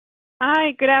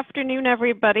Hi, good afternoon,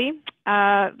 everybody.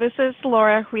 This is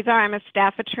Laura Huizar. I'm a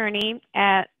staff attorney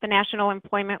at the National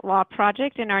Employment Law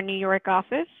Project in our New York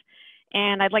office.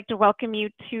 And I'd like to welcome you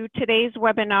to today's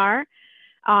webinar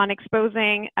on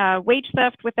exposing wage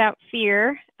theft without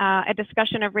fear, a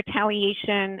discussion of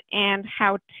retaliation and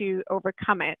how to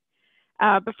overcome it.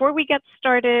 Before we get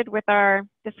started with our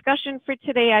discussion for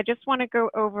today, I just want to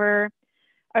go over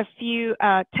a few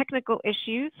technical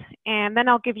issues, and then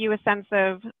I'll give you a sense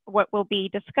of what we'll be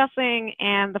discussing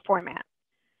and the format.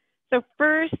 So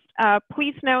first,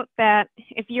 please note that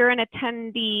if you're an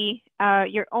attendee,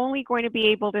 you're only going to be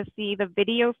able to see the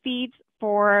video feeds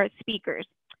for speakers,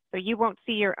 so you won't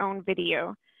see your own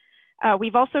video.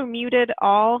 We've also muted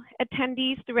all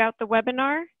attendees throughout the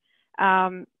webinar,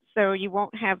 so you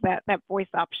won't have that voice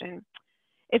option.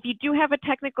 If you do have a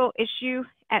technical issue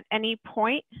at any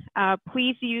point,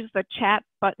 please use the chat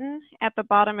button at the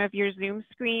bottom of your Zoom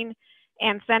screen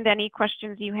and send any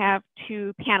questions you have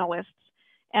to panelists.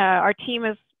 Our team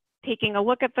is taking a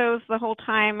look at those the whole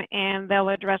time, and they'll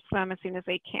address them as soon as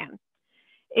they can.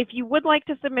 If you would like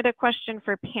to submit a question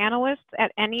for panelists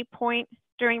at any point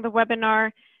during the webinar,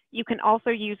 you can also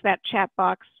use that chat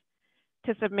box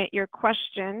to submit your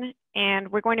question,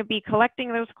 and we're going to be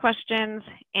collecting those questions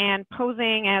and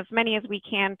posing as many as we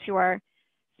can to our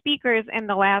speakers in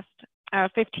the last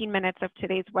 15 minutes of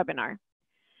today's webinar.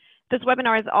 This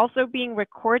webinar is also being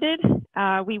recorded.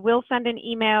 We will send an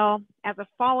email as a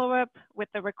follow-up with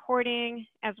the recording,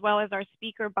 as well as our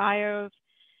speaker bios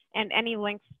and any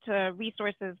links to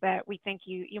resources that we think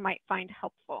you might find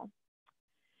helpful.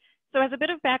 So as a bit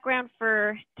of background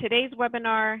for today's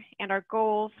webinar and our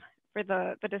goals for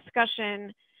the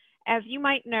discussion, as you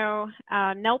might know,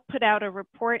 NELP put out a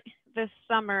report this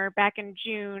summer, back in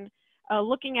June,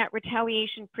 looking at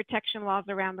retaliation protection laws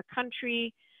around the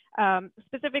country,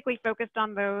 specifically focused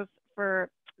on those for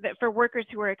workers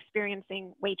who are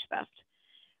experiencing wage theft.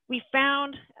 We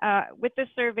found with this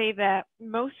survey that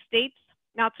most states,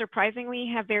 not surprisingly,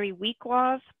 have very weak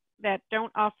laws that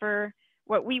don't offer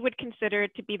what we would consider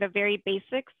to be the very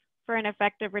basics for an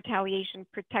effective retaliation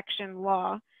protection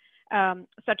law,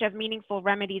 such as meaningful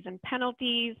remedies and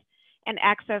penalties, and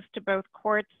access to both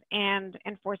courts and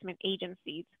enforcement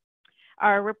agencies.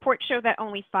 Our report showed that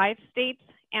only 5 states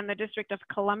and the District of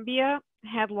Columbia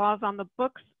had laws on the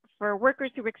books for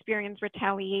workers who experience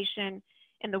retaliation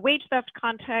in the wage theft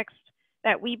context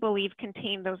that we believe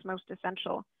contain those most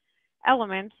essential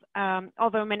elements,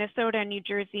 although Minnesota and New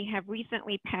Jersey have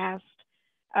recently passed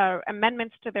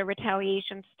amendments to their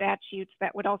retaliation statutes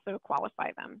that would also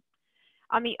qualify them.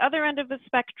 On the other end of the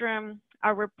spectrum,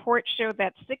 our report showed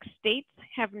that 6 states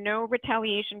have no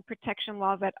retaliation protection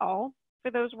laws at all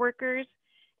for those workers,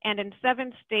 and in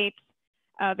 7 states,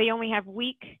 they only have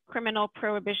weak criminal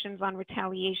prohibitions on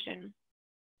retaliation.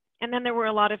 And then there were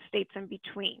a lot of states in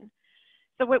between.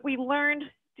 So what we learned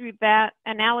through that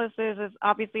analysis is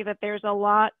obviously that there's a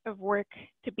lot of work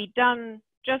to be done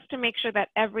just to make sure that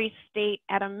every state,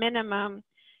 at a minimum,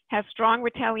 has strong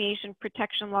retaliation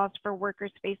protection laws for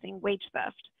workers facing wage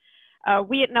theft.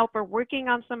 We at NELP are working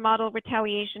on some model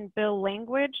retaliation bill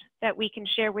language that we can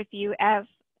share with you as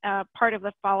part of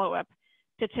the follow-up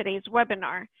to today's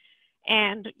webinar.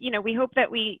 And we hope that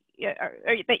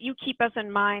that you keep us in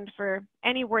mind for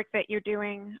any work that you're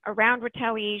doing around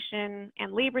retaliation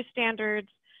and labor standards.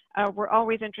 We're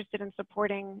always interested in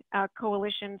supporting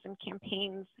coalitions and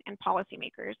campaigns and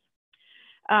policymakers.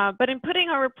 But in putting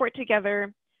our report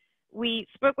together, we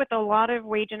spoke with a lot of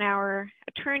wage and hour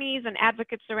attorneys and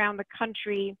advocates around the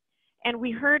country, and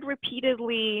we heard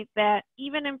repeatedly that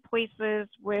even in places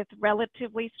with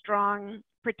relatively strong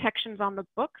protections on the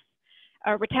books,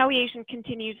 retaliation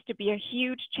continues to be a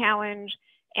huge challenge,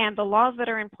 and the laws that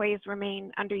are in place remain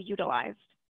underutilized.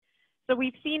 So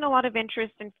we've seen a lot of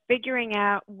interest in figuring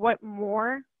out what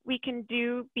more we can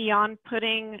do beyond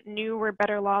putting new or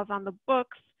better laws on the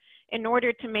books in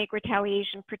order to make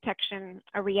retaliation protection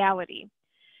a reality.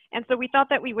 And so we thought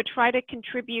that we would try to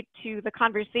contribute to the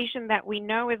conversation that we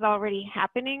know is already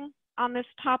happening on this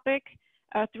topic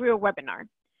through a webinar.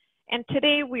 And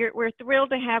today we're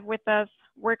thrilled to have with us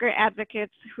worker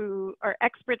advocates who are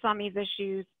experts on these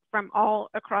issues from all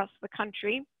across the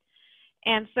country.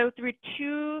 And so through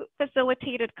 2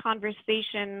 facilitated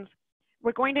conversations,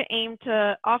 we're going to aim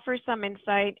to offer some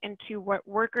insight into what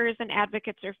workers and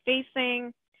advocates are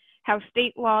facing, how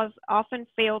state laws often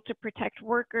fail to protect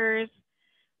workers,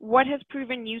 what has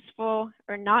proven useful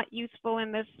or not useful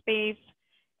in this space,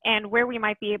 and where we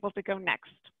might be able to go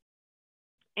next.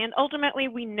 And ultimately,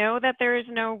 we know that there is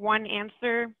no one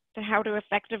answer to how to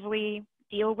effectively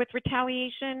deal with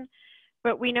retaliation,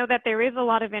 but we know that there is a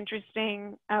lot of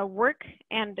interesting work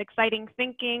and exciting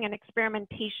thinking and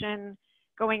experimentation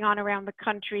going on around the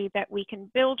country that we can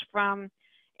build from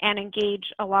and engage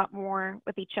a lot more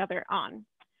with each other on.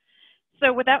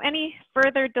 So without any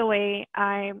further delay,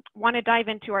 I want to dive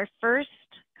into our first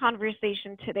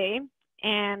conversation today.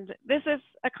 And this is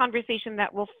a conversation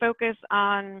that will focus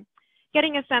on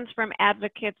getting a sense from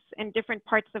advocates in different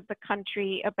parts of the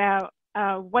country about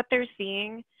what they're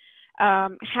seeing,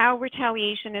 how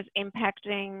retaliation is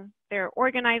impacting their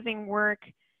organizing work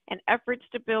and efforts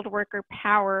to build worker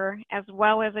power, as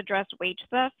well as address wage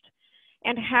theft,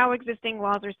 and how existing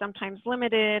laws are sometimes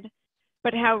limited,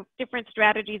 but how different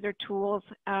strategies or tools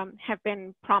have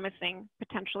been promising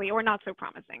potentially or not so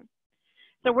promising.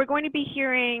 So we're going to be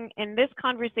hearing in this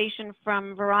conversation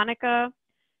from Veronica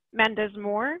Mendez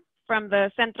from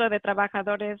the Centro de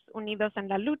Trabajadores Unidos en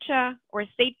la Lucha, or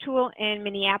CTUL in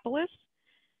Minneapolis.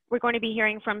 We're going to be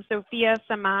hearing from Sofia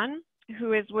Saman,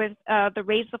 who is with the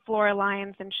Raise the Floor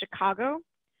Alliance in Chicago.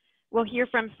 We'll hear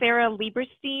from Sara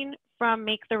Leberstein from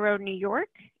Make the Road New York,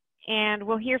 and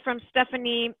we'll hear from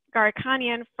Stephanie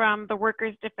Gharakhanian from the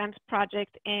Workers' Defense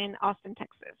Project in Austin,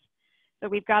 Texas. So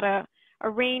we've got a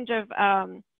range of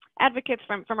advocates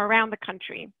from around the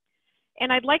country.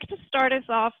 And I'd like to start us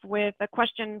off with a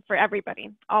question for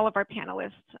everybody, all of our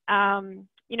panelists.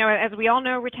 You know, as we all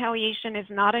know, retaliation is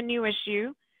not a new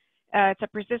issue. It's a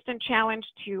persistent challenge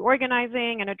to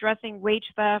organizing and addressing wage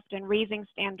theft and raising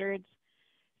standards.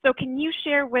 So can you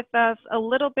share with us a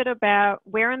little bit about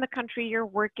where in the country you're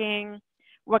working,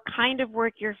 what kind of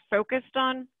work you're focused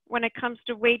on when it comes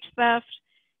to wage theft,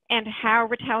 and how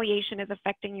retaliation is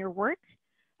affecting your work?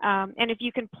 And if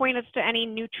you can point us to any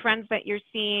new trends that you're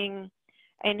seeing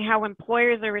and how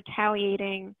employers are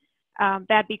retaliating,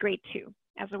 that'd be great too,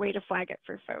 as a way to flag it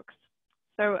for folks.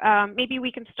 So maybe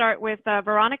we can start with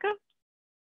Veronica.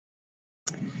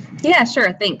 Yeah,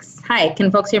 sure, thanks. Hi, can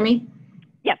folks hear me?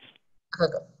 Yes.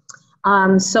 Okay.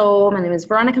 So my name is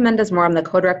Veronica Mendez. I'm the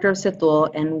co-director of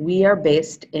CTUL, and we are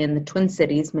based in the Twin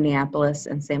Cities, Minneapolis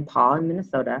and St. Paul in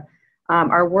Minnesota.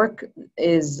 Our work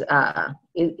is,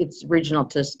 it's regional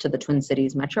to the Twin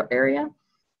Cities metro area.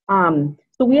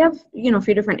 So we have, a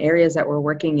few different areas that we're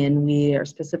working in. We are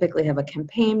specifically have a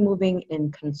campaign moving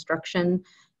in construction.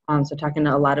 So talking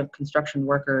to a lot of construction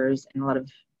workers and a lot of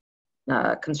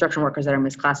construction workers that are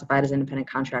misclassified as independent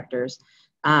contractors,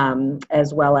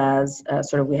 as well as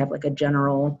we have like a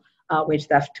general wage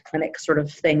theft clinic sort of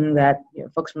thing that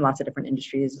folks from lots of different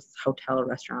industries, hotel,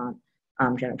 restaurant,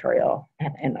 janitorial,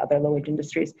 and other low wage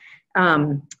industries.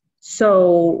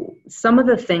 So some of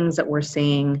the things that we're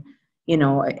seeing,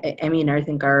 I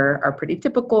think are pretty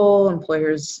typical.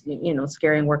 Employers,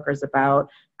 scaring workers about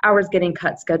hours getting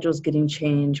cut, schedules getting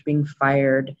changed, being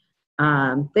fired,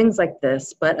 things like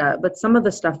this. But some of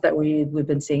the stuff that we've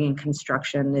been seeing in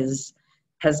construction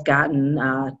has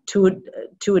gotten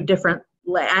to a different.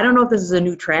 I don't know if this is a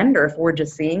new trend or if we're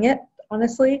just seeing it,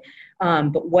 honestly.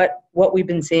 But what we've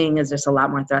been seeing is just a lot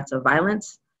more threats of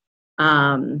violence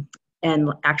and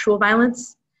actual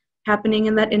violence happening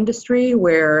in that industry,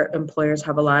 where employers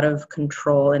have a lot of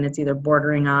control and it's either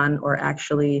bordering on or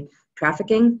actually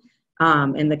trafficking.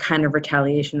 And the kind of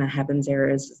retaliation that happens there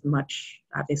is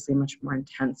obviously much more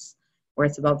intense, where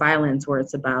it's about violence, where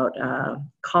it's about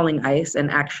calling ICE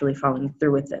and actually following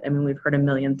through with it. I mean, we've heard a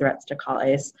million threats to call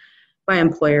ICE by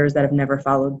employers that have never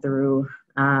followed through,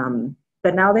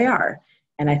 but now they are.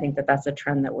 And I think that that's a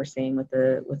trend that we're seeing with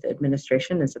the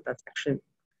administration, is that it's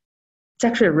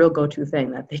actually a real go-to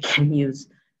thing that they can use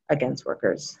against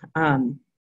workers.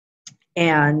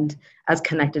 And as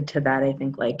connected to that, I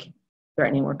think like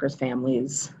threatening workers'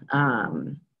 families,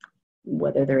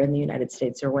 whether they're in the United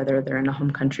States or whether they're in a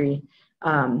home country,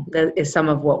 that is some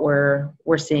of what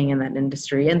we're seeing in that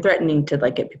industry, and threatening to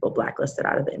like get people blacklisted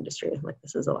out of the industry. Like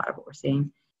this is a lot of what we're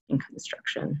seeing in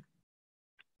construction.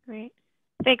 Great.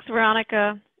 Thanks,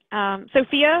 Veronica.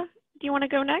 Sophia, do you want to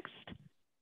go next?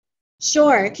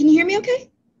 Sure. Can you hear me okay?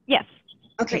 Yes.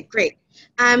 Okay, great.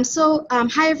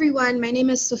 Hi everyone, my name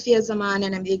is Sofia Zaman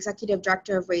and I'm the Executive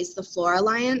Director of Raise the Floor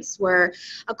Alliance. We're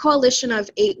a coalition of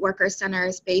 8 worker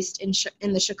centers based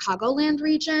in the Chicagoland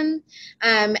region.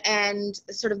 And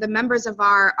sort of the members of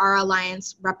our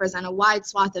alliance represent a wide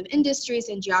swath of industries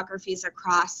and geographies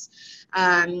across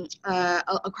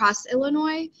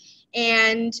Illinois.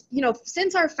 And,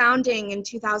 since our founding in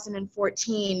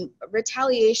 2014,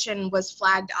 retaliation was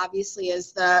flagged obviously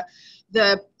as the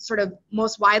sort of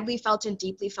most widely felt and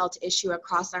deeply felt issue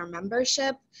across our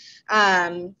membership.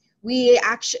 we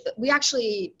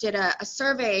actually did a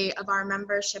survey of our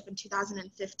membership in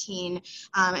 2015,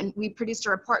 and we produced a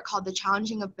report called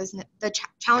Challenging the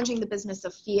Business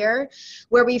of Fear,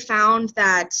 where we found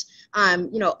that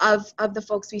of the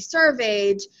folks we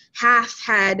surveyed, half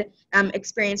had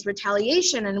experienced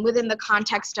retaliation, and within the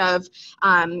context of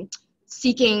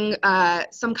seeking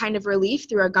some kind of relief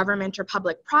through a government or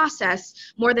public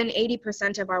process, more than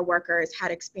 80% of our workers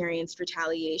had experienced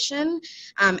retaliation.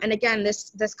 And again,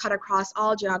 this cut across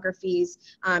all geographies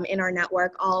in our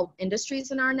network, all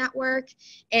industries in our network.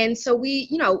 And so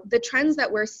the trends that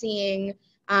we're seeing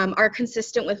are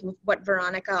consistent with what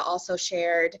Veronica also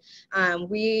shared.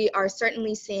 We are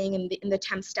certainly seeing in the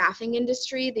temp staffing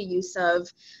industry the use of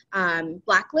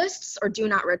blacklists or do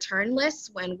not return lists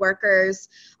when workers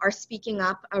are speaking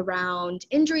up around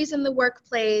injuries in the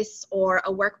workplace or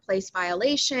a workplace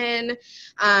violation.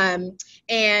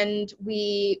 And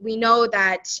we know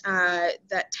that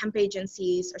that temp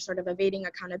agencies are sort of evading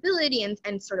accountability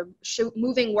and sort of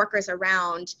moving workers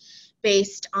around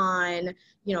based on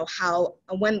how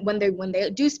when they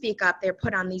do speak up, they're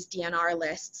put on these DNR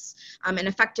lists and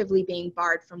effectively being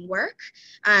barred from work.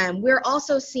 We're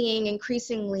also seeing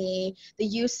increasingly the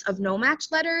use of no-match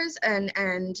letters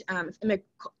and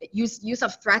use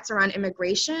of threats around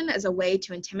immigration as a way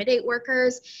to intimidate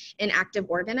workers in active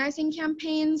organizing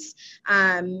campaigns.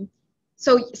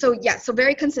 So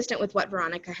very consistent with what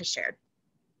Veronica has shared.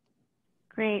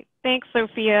 Great, thanks,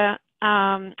 Sophia.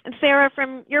 And Sara,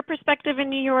 from your perspective in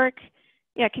New York,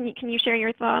 can you share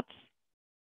your thoughts?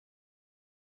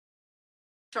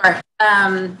 Sure.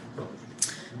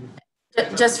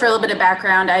 Just for a little bit of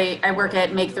background, I work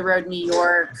at Make the Road New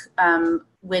York,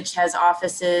 which has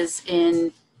offices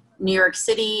in New York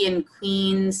City, in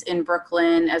Queens, in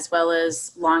Brooklyn, as well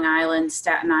as Long Island,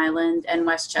 Staten Island, and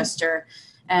Westchester.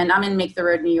 And I'm in Make the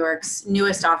Road New York's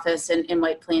newest office in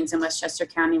White Plains in Westchester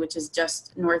County, which is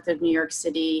just north of New York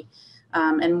City.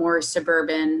 And more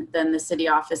suburban than the city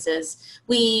offices.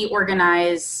 We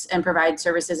organize and provide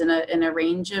services in a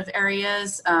range of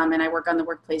areas, and I work on the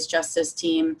workplace justice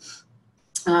team.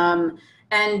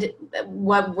 And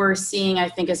what we're seeing, I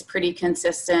think, is pretty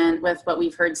consistent with what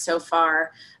we've heard so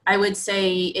far. I would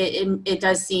say it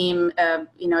does seem,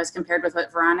 as compared with what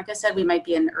Veronica said, we might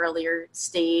be in an earlier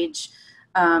stage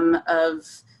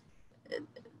of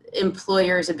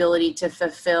employers' ability to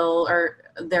fulfill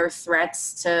their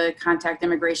threats to contact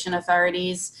immigration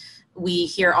authorities. We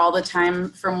hear all the time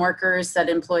from workers that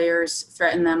employers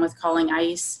threaten them with calling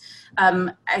ICE.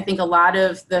 I think a lot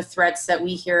of the threats that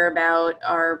we hear about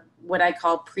are what I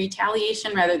call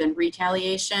pretaliation rather than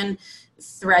retaliation,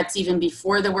 threats even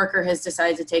before the worker has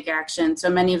decided to take action. So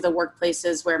many of the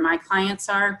workplaces where my clients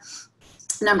are,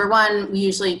 number one, we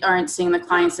usually aren't seeing the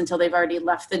clients until they've already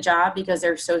left the job because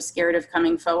they're so scared of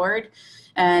coming forward.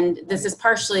 And this is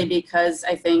partially because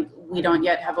I think we don't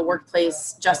yet have a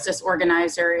workplace justice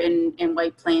organizer in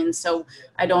White Plains. So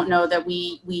I don't know that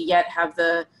we yet have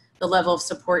the level of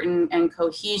support and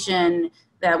cohesion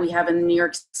that we have in the New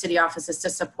York City offices to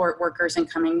support workers in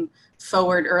coming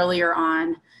forward earlier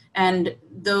on. And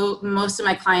though most of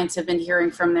my clients have been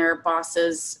hearing from their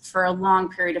bosses for a long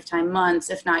period of time, months,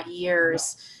 if not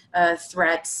years,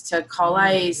 threats to call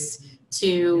ICE,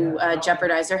 to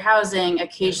jeopardize their housing,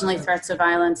 occasionally threats of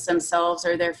violence themselves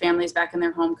or their families back in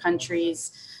their home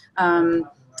countries.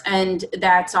 And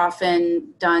that's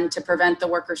often done to prevent the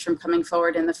workers from coming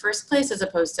forward in the first place as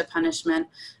opposed to punishment.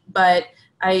 But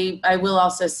I will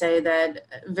also say that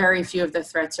very few of the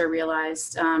threats are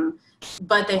realized,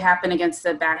 but they happen against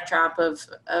the backdrop of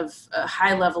a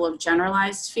high level of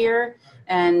generalized fear.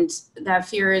 And that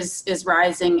fear is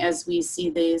rising as we see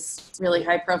these really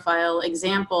high profile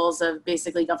examples of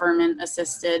basically government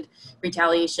assisted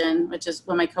retaliation, which is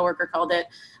what my coworker called it.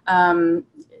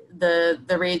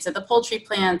 The raids at the poultry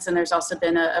plants, and there's also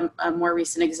been a more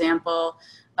recent example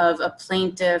of a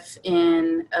plaintiff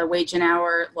in a wage and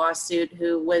hour lawsuit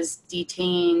who was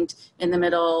detained in the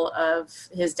middle of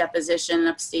his deposition in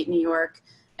upstate New York.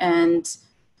 And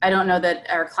I don't know that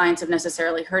our clients have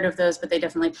necessarily heard of those, but they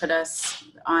definitely put us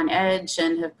on edge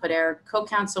and have put our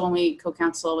co-counsel, when we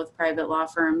co-counsel with private law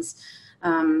firms,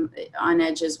 on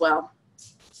edge as well.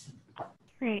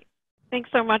 Great. Thanks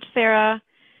so much, Sara.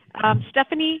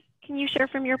 Stephanie, can you share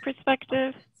from your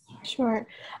perspective? Sure.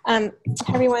 Hi,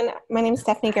 everyone. My name is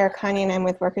Stephanie Gharakhanian. I'm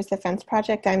with Workers Defense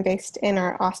Project. I'm based in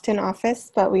our Austin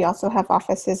office, but we also have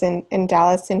offices in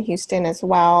Dallas and Houston as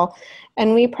well.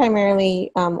 And we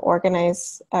primarily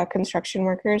organize construction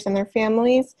workers and their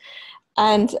families.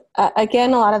 And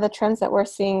again, a lot of the trends that we're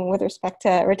seeing with respect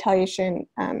to retaliation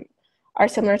are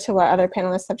similar to what other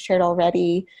panelists have shared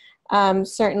already.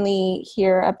 Certainly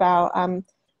hear about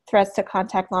threats to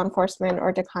contact law enforcement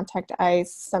or to contact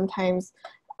ICE. Sometimes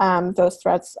those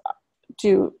threats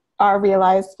are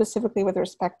realized specifically with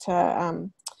respect to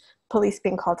police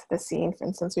being called to the scene. For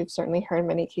instance, we've certainly heard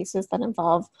many cases that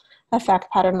involve a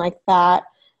fact pattern like that.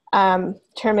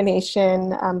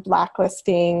 Termination,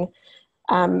 blacklisting,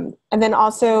 and then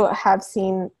also have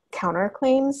seen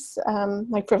counterclaims,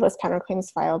 like frivolous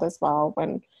counterclaims filed as well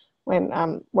when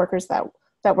workers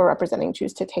that we're representing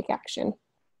choose to take action.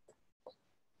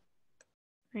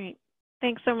 Great.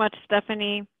 Thanks so much,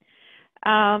 Stephanie.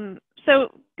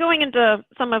 So going into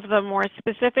some of the more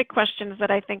specific questions that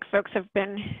I think folks have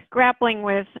been grappling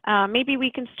with, maybe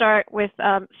we can start with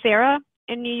Sara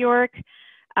in New York.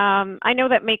 I know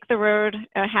that Make the Road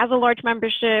has a large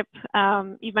membership.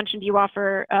 You mentioned you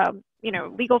offer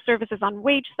legal services on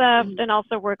wage theft and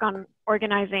also work on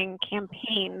organizing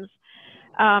campaigns.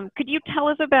 Could you tell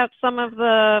us about some of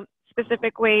the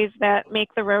specific ways that Make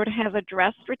the Road has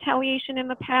addressed retaliation in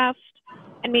the past,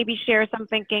 and maybe share some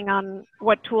thinking on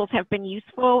what tools have been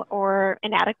useful or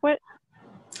inadequate?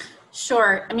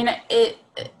 Sure. I mean,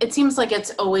 it seems like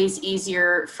it's always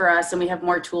easier for us, and we have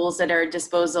more tools at our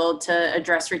disposal to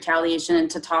address retaliation and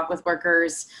to talk with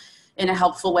workers in a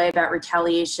helpful way about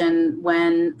retaliation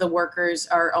when the workers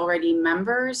are already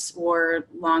members or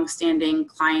longstanding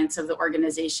clients of the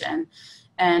organization.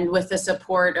 And with the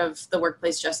support of the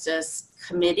Workplace Justice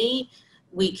Committee,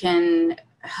 we can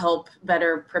help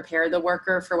better prepare the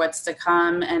worker for what's to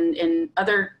come. And in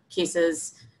other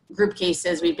cases, group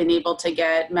cases, we've been able to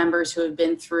get members who have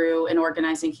been through an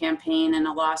organizing campaign and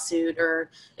a lawsuit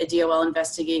or a DOL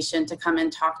investigation to come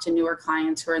and talk to newer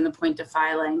clients who are in the point of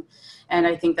filing. And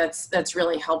I think that's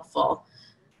really helpful.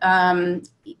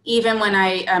 Even when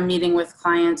I am meeting with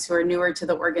clients who are newer to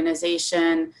the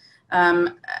organization,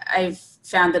 I've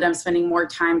found that I'm spending more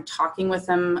time talking with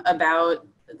them about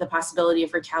the possibility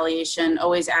of retaliation,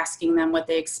 always asking them what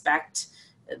they expect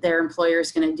their employer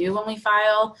is going to do when we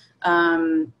file.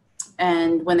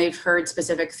 And when they've heard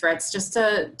specific threats, just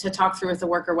to talk through with the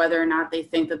worker whether or not they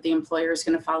think that the employer is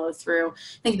going to follow through.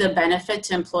 I think the benefit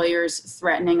to employers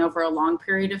threatening over a long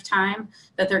period of time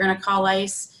that they're going to call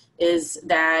ICE is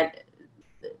that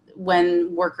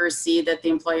when workers see that the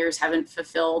employers haven't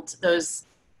fulfilled those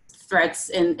threats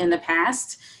in the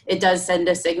past, it does send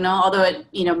a signal, although it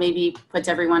maybe puts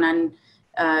everyone on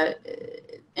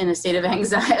in a state of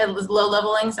anxiety,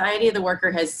 low-level anxiety. The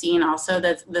worker has seen also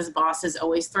that this boss is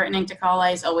always threatening to call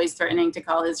ICE, always threatening to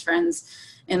call his friends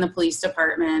in the police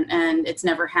department, and it's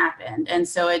never happened. And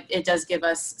so it does give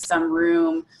us some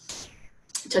room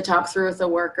to talk through with the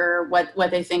worker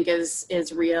what they think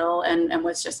is real and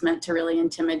what's just meant to really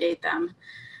intimidate them.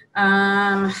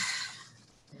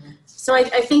 So I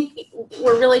think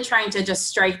we're really trying to just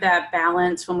strike that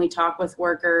balance when we talk with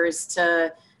workers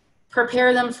to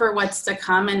prepare them for what's to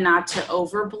come and not to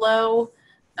overblow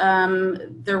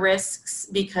the risks,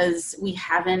 because we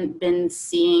haven't been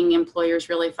seeing employers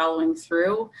really following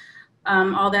through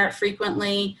all that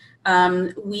frequently.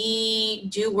 We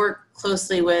do work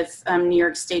closely with New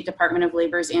York State Department of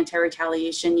Labor's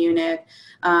Anti-Retaliation Unit,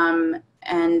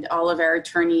 and all of our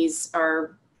attorneys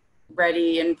are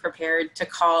ready and prepared to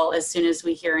call as soon as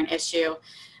we hear an issue.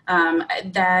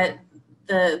 That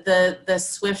the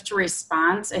swift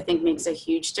response, I think, makes a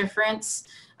huge difference.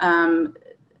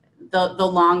 The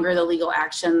longer the legal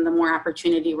action, the more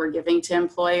opportunity we're giving to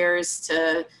employers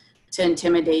to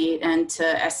intimidate and to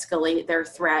escalate their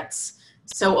threats.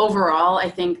 So overall, I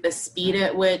think the speed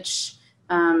at which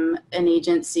an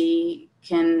agency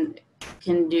can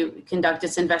conduct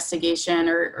its investigation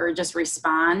or just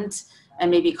respond and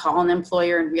maybe call an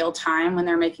employer in real time when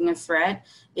they're making a threat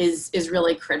is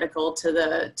really critical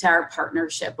to our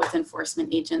partnership with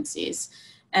enforcement agencies.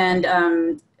 And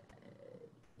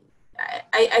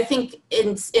I think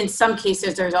in some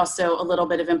cases there's also a little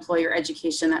bit of employer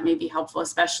education that may be helpful,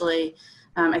 especially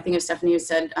I think as Stephanie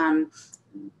said,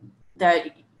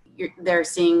 that they're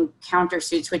seeing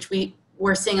countersuits, which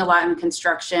we're seeing a lot in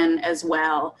construction as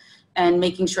well, and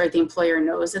making sure the employer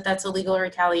knows that that's illegal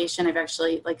retaliation. I've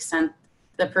actually sent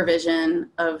the provision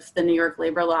of the New York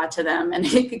labor law to them,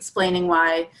 and explaining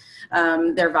why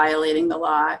they're violating the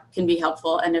law can be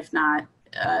helpful, and if not,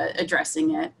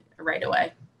 addressing it right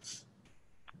away.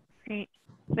 Great.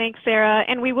 Thanks, Sara.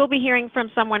 And we will be hearing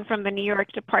from someone from the New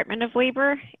York Department of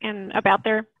Labor and about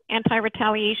their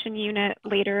anti-retaliation unit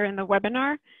later in the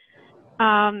webinar.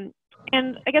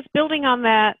 And I guess building on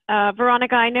that,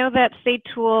 Veronica, I know that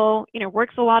CTUL,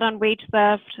 works a lot on wage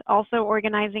theft, also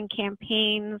organizing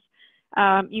campaigns.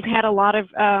 You've had a lot of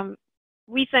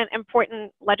recent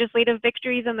important legislative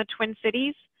victories in the Twin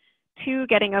Cities, too,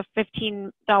 getting a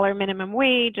 $15 minimum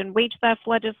wage and wage theft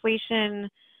legislation.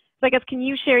 So I guess, can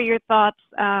you share your thoughts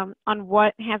on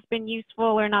what has been useful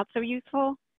or not so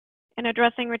useful in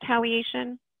addressing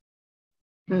retaliation?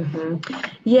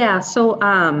 Yeah, so,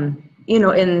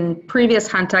 in previous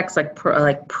contexts,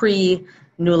 like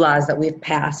pre-new laws that we've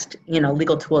passed,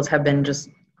 legal tools have been just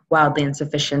wildly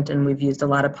insufficient, and we've used a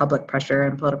lot of public pressure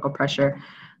and political pressure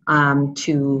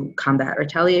to combat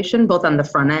retaliation, both on the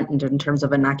front end and in terms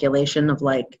of inoculation of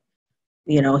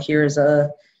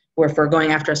or if we're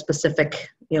going after a specific,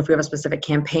 if we have a specific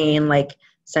campaign, like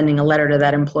sending a letter to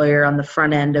that employer on the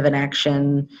front end of an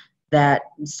action that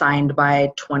signed by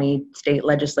 20 state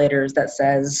legislators that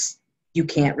says you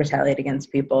can't retaliate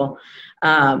against people,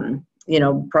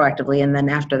 proactively, and then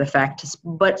after the fact.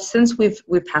 But since we've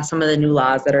passed some of the new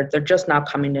laws they're just now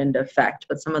coming into effect,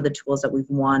 but some of the tools that we've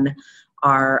won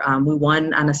are, we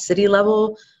won on a city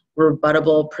level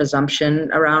rebuttable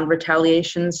presumption around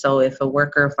retaliation. So if a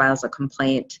worker files a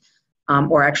complaint,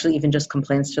 or actually even just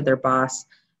complains to their boss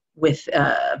with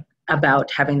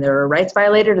about having their rights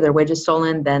violated or their wages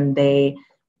stolen, then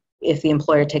if the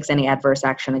employer takes any adverse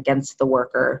action against the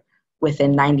worker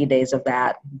within 90 days of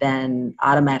that, then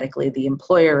automatically the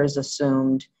employer is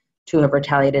assumed to have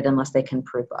retaliated unless they can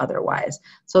prove otherwise.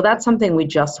 So that's something we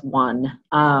just won,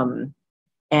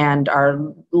 and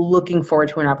are looking forward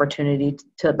to the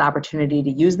opportunity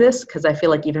to use this, because I feel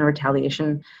like even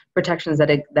retaliation protections that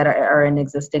are in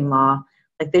existing law,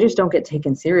 like, they just don't get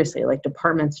taken seriously. Like,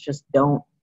 departments just don't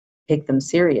take them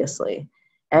seriously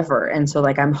ever. And so,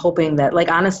 like, I'm hoping that, like,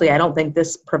 honestly, I don't think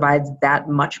this provides that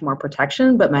much more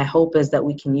protection, but my hope is that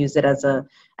we can use it as a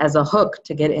hook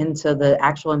to get into the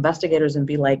actual investigators and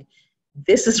be like,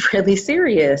 this is really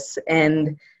serious,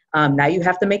 and now you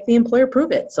have to make the employer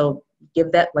prove it. So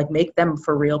make them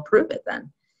for real prove it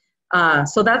then.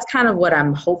 So that's kind of what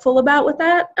I'm hopeful about with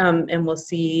that, and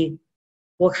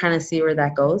we'll kind of see where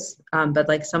that goes. But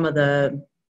like, some of the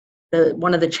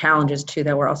one of the challenges too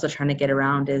that we're also trying to get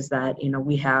around is that,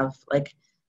 we have, like,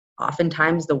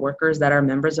 oftentimes the workers that are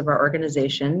members of our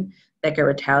organization that get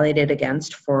retaliated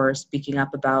against for speaking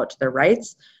up about their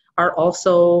rights are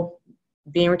also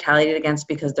being retaliated against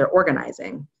because they're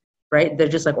organizing, right? They're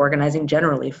just, like, organizing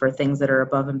generally for things that are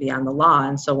above and beyond the law.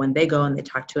 And so when they go and they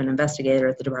talk to an investigator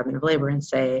at the Department of Labor and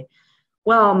say,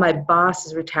 well, my boss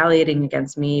is retaliating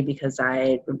against me because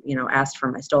I, asked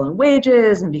for my stolen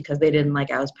wages, and because they didn't like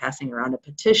I was passing around a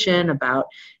petition about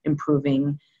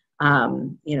improving,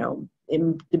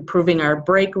 improving our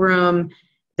break room,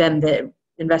 then the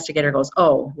investigator goes,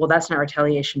 oh, well, that's not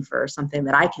retaliation for something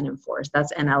that I can enforce.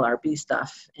 That's NLRB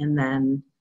stuff. And then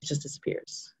it just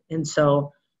disappears. And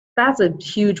so that's a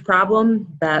huge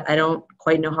problem that I don't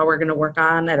quite know how we're going to work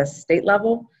on at a state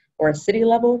level or a city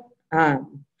level.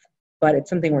 But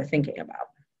it's something we're thinking about.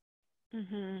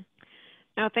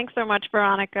 No, thanks so much,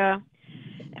 Veronica.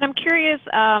 And I'm curious,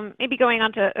 maybe going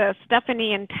on to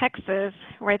Stephanie in Texas,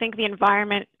 where I think the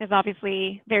environment is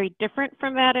obviously very different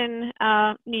from that in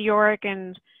New York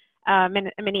and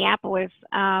Minneapolis.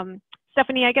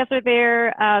 Stephanie, I guess, are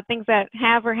there things that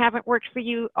have or haven't worked for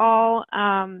you all,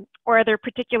 or are there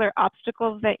particular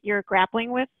obstacles that you're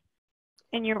grappling with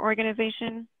in your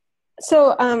organization?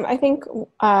 So I think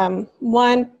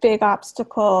one big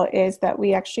obstacle is that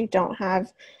we actually don't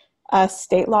have a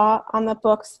state law on the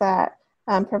books that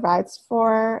provides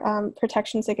for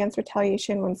protections against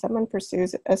retaliation when someone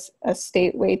pursues a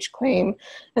state wage claim.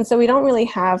 And so we don't really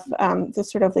have the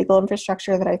sort of legal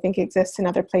infrastructure that I think exists in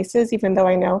other places, even though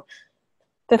I know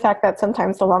the fact that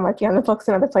sometimes the law might be on the books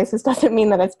in other places doesn't mean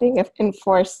that it's being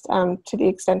enforced to the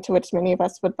extent to which many of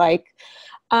us would like.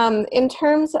 In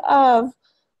terms of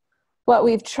what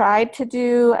we've tried to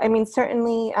do, I mean,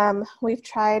 certainly we've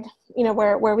tried,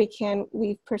 where we can,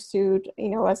 we've pursued,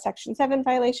 a Section 7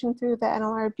 violation through the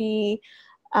NLRB.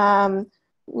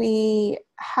 We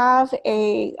have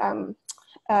a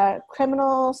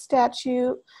criminal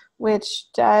statute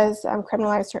which does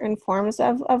criminalize certain forms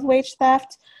of wage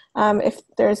theft if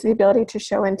there's the ability to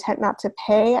show intent not to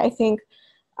pay. I think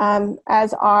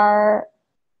as our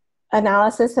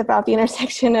analysis about the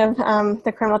intersection of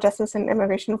the criminal justice and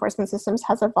immigration enforcement systems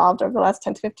has evolved over the last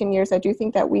 10 to 15 years, I do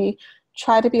think that we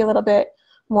try to be a little bit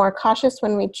more cautious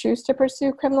when we choose to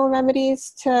pursue criminal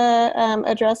remedies to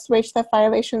address wage theft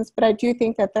violations. But I do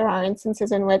think that there are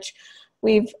instances in which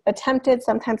we've attempted,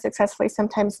 sometimes successfully,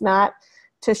 sometimes not,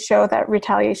 to show that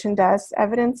retaliation does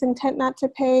evidence intent not to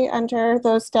pay under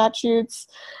those statutes.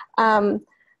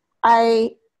 I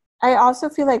also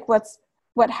feel like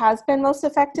what has been most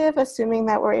effective, assuming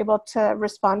that we're able to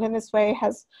respond in this way,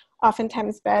 has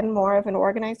oftentimes been more of an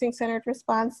organizing-centered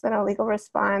response than a legal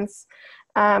response.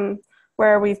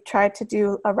 where we've tried to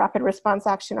do a rapid response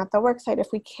action at the worksite if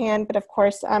we can, but of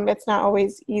course it's not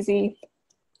always easy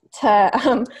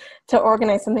to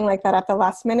organize something like that at the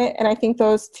last minute. And I think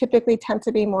those typically tend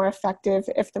to be more effective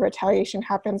if the retaliation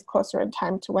happens closer in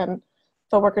time to when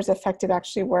the workers affected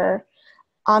actually were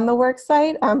on the work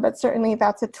site. But certainly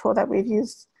that's a tool that we've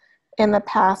used in the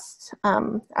past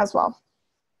as well.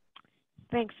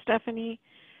 Thanks, Stephanie.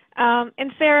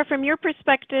 And Sara, from your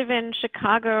perspective in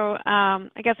Chicago,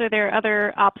 I guess, are there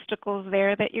other obstacles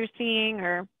there that you're seeing,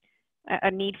 or a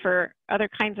need for other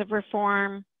kinds of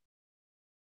reform?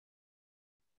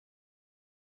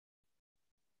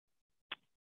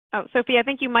 Oh, Sophia, I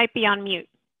think you might be on mute.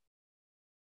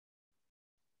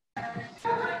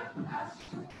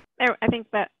 There, I think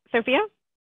that, Sophia?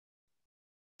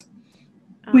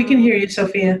 We can hear you,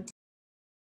 Sophia.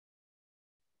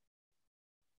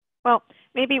 Well,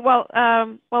 maybe while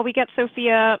we get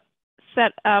Sophia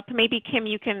set up, maybe Kim,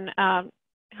 you can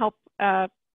help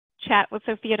chat with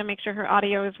Sophia to make sure her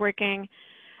audio is working.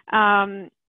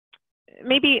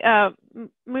 Maybe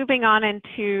moving on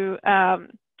into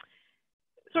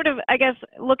sort of, I guess,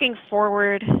 looking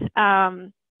forward,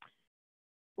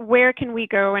 where can we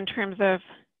go in terms of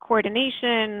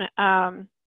coordination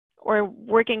or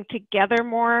working together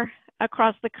more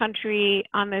across the country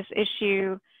on this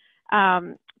issue?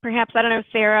 Perhaps, I don't know,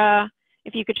 Sara,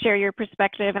 if you could share your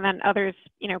perspective, and then others,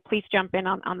 please jump in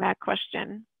on that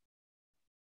question.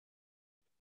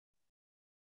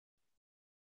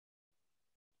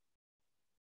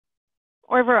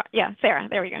 Or, yeah, Sara,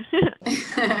 there we go.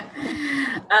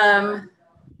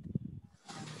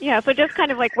 Yeah, so just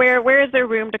kind of like where is there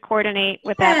room to coordinate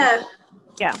with that?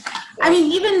 Yeah. I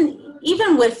mean,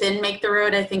 even within Make the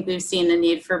Road, I think we've seen the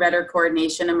need for better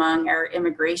coordination among our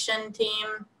immigration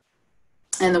team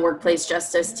and the workplace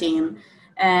justice team,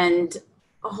 and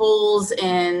holes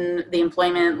in the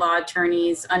employment law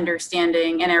attorneys'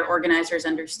 understanding and our organizers'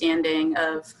 understanding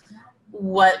of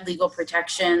what legal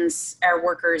protections our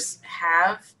workers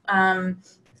have,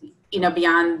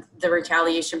 beyond the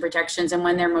retaliation protections and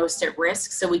when they're most at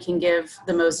risk, so we can give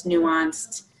the most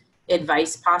nuanced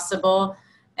advice possible.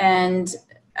 And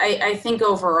I think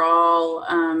overall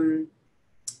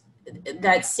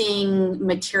that seeing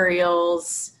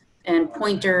materials and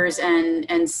pointers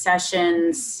and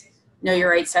sessions, know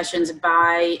your rights sessions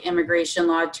by immigration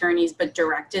law attorneys, but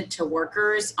directed to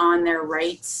workers on their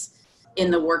rights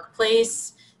in the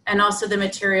workplace, and also the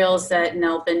materials that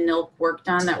NELP and NILP worked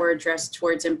on that were addressed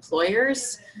towards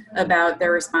employers about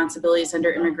their responsibilities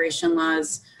under immigration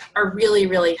laws are really,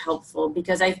 really helpful,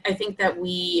 because I think that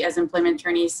we as employment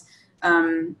attorneys,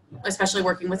 especially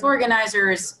working with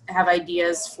organizers, have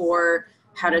ideas for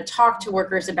how to talk to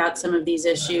workers about some of these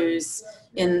issues,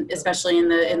 especially in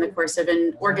the course of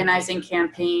an organizing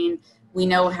campaign. We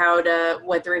know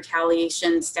what the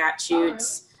retaliation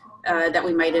statutes that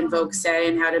we might invoke say,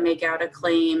 and how to make out a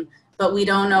claim, but we're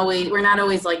not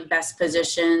always like best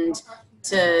positioned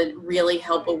to really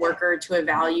help a worker to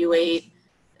evaluate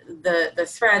the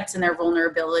threats and their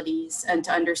vulnerabilities and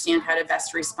to understand how to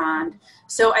best respond.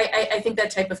 So I think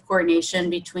that type of coordination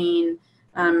between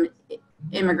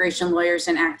immigration lawyers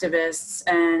and activists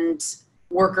and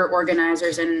worker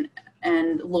organizers and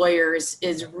lawyers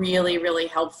is really, really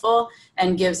helpful,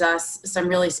 and gives us some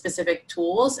really specific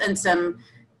tools and some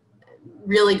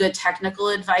really good technical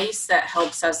advice that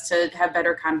helps us to have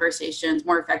better conversations,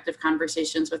 more effective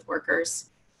conversations with workers.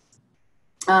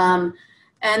 And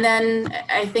then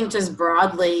I think just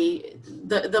broadly,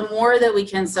 the more that we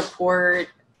can support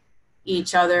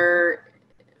each other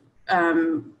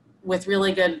with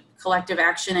really good collective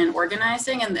action and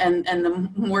organizing, and the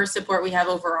more support we have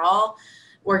overall,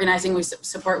 organizing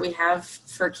support we have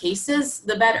for cases,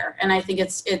 the better. And I think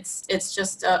it's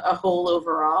just a whole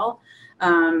overall.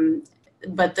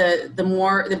 But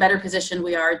the better positioned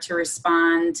we are to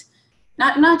respond,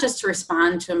 not just to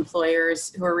respond to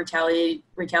employers who are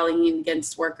retaliating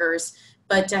against workers,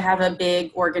 but to have a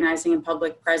big organizing and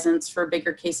public presence for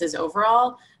bigger cases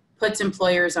overall, puts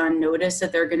employers on notice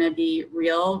that there are going to be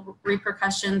real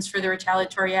repercussions for the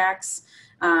retaliatory acts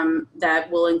that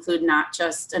will include not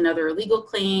just another legal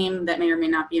claim that may or may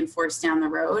not be enforced down the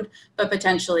road, but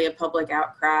potentially a public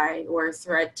outcry or a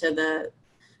threat to the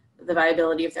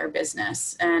viability of their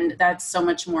business. And that's so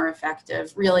much more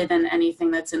effective, really, than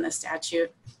anything that's in the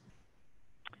statute.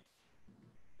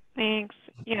 Thanks.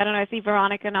 Yeah, I don't know, I see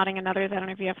Veronica nodding and others. I don't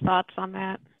know if you have thoughts on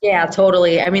that. Yeah,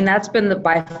 totally. I mean, that's been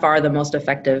by far the most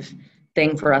effective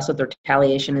thing for us with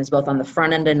retaliation, is both on the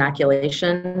front end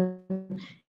inoculation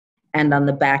and on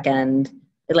the back end,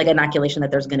 like inoculation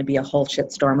that there's going to be a whole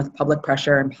shitstorm with public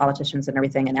pressure and politicians and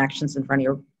everything and actions in front of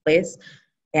your place.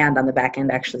 and on the back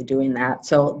end actually doing that.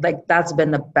 So like that's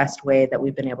been the best way that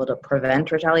we've been able to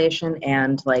prevent retaliation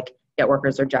and like get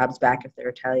workers their jobs back if they're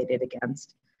retaliated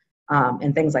against,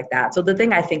 and things like that. So the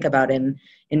thing I think about in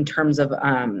terms of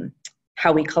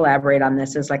how we collaborate on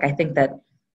this is like, I think that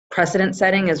precedent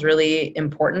setting is really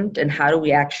important, and how do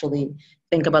we actually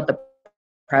think about the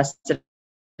precedent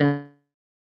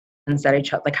and set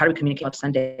each other, like how do we communicate on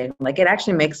Sunday? Like it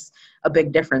actually makes a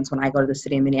big difference when I go to the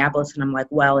city of Minneapolis and I'm like,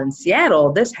 well, in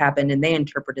Seattle, this happened and they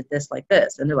interpreted this like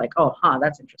this. And they're like, oh,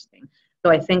 that's interesting.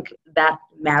 So I think that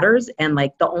matters. And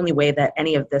like the only way that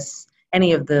any of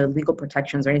the legal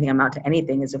protections or anything amount to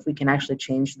anything is if we can actually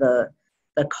change the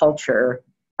culture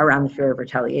around the fear of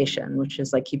retaliation, which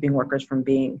is like keeping workers from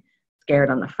being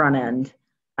scared on the front end.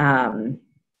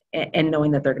 And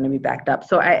knowing that they're going to be backed up.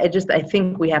 So I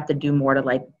think we have to do more to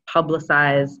like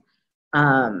publicize,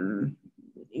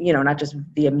 not just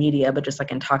via media, but just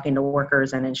like in talking to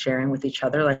workers and in sharing with each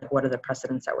other, like what are the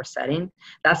precedents that we're setting.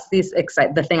 That's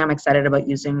the thing I'm excited about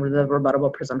using the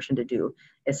rebuttable presumption to do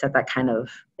is set that kind of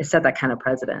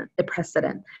precedent.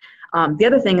 The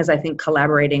other thing is I think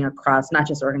collaborating across not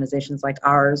just organizations like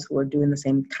ours who are doing the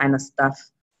same kind of stuff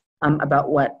about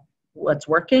what's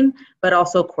working, but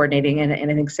also coordinating, and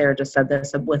I think Sara just said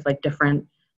this, with like different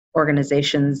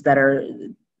organizations that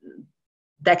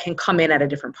can come in at a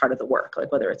different part of the work,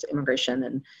 like whether it's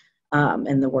immigration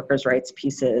and the workers' rights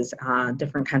pieces,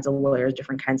 different kinds of lawyers,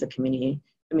 different kinds of community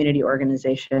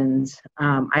organizations.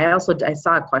 I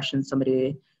saw a question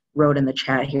somebody wrote in the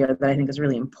chat here that I think is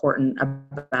really important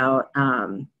about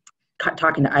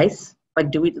talking to ICE.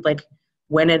 Like,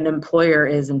 when an employer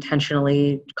is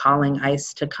intentionally calling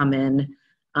ICE to come in,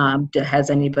 has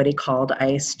anybody called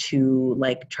ICE to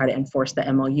like try to enforce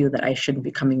the MOU that ICE shouldn't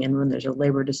be coming in when there's a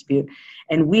labor dispute?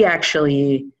 And we have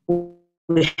done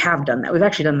that. We've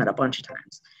actually done that a bunch of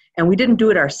times. And we didn't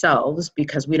do it ourselves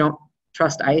because we don't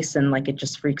trust ICE, and like it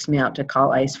just freaks me out to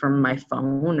call ICE from my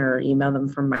phone or email them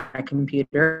from my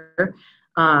computer.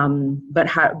 But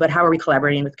how are we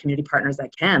collaborating with community partners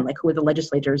that can? Like, who are the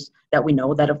legislators that we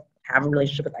know that have a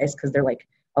relationship with ICE because they're like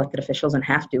elected officials and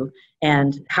have to,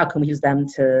 and how can we use them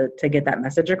to get that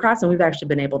message across? And we've actually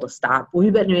been able to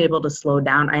slow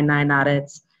down I-9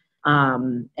 audits,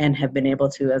 and have been able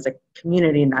to, as a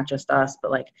community, not just us,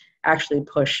 but like actually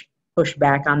push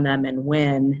back on them and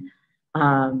win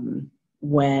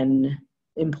when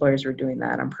employers were doing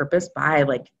that on purpose by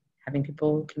like having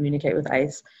people communicate with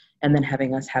ICE and then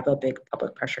having us have a big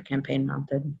public pressure campaign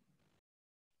mounted.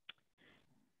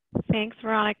 Thanks,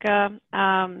 Veronica.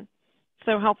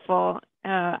 So helpful.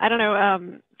 I don't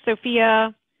know,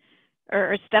 Sophia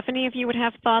or Stephanie, if you would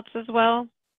have thoughts as well.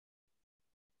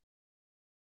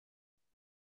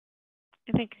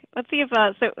 I think let's see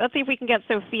if we can get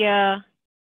Sophia.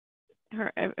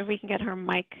 If we can get her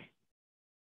mic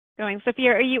going.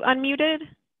 Sophia, are you unmuted?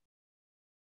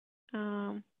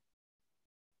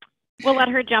 We'll let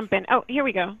her jump in. Oh, here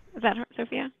we go. Is that her,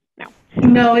 Sophia? No.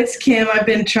 No, it's Kim. I've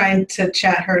been trying to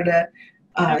chat her to.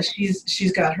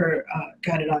 She's got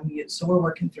it on mute, so we're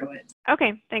working through it.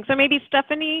 Okay, thanks. So maybe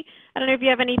Stephanie, I don't know if you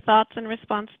have any thoughts in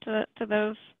response to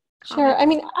those. Sure. I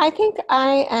mean, I think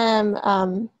I am.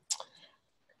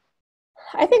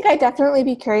 I think I'd definitely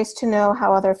be curious to know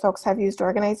how other folks have used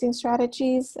organizing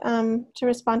strategies to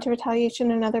respond to retaliation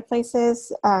in other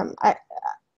places.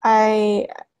 I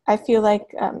feel like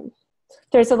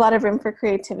there's a lot of room for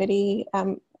creativity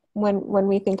when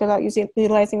we think about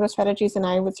utilizing those strategies, and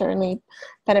I would certainly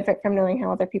benefit from knowing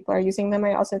how other people are using them.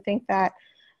 I also think that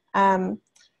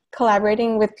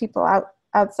collaborating with people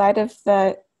outside of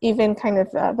even kind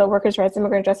of the workers' rights,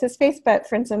 immigrant justice space, but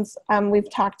for instance, we've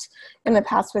talked in the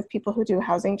past with people who do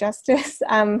housing justice,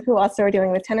 who also are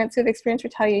dealing with tenants who have experienced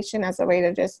retaliation as a way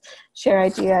to just share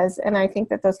ideas, and I think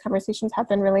that those conversations have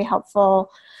been really helpful.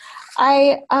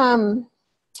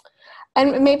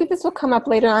 And maybe this will come up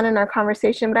later on in our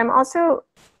conversation, but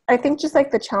I think just like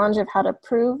the challenge of how to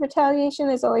prove retaliation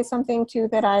is always something too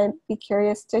that I'd be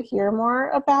curious to hear more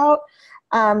about.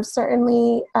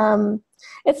 Certainly,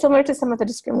 it's similar to some of the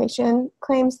discrimination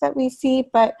claims that we see,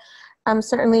 but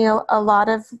certainly a lot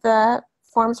of the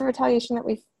forms of retaliation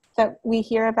that we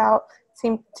hear about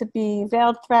seem to be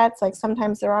veiled threats. Like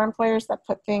sometimes there are employers that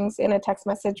put things in a text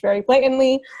message very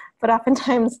blatantly, but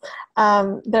oftentimes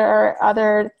there are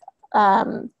other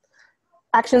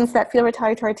actions that feel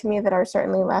retaliatory to me that are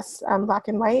certainly less black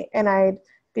and white, and I'd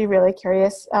be really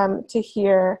curious to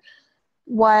hear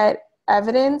what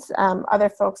evidence other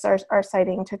folks are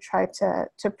citing to try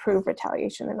to prove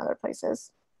retaliation in other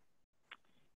places.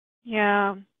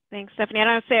 Yeah, thanks, Stephanie. I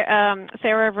don't know,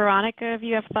 Sara or Veronica, if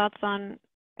you have thoughts on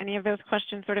any of those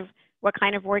questions, sort of what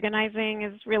kind of organizing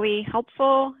is really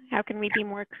helpful? How can we be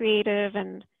more creative?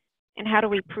 And how do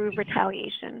we prove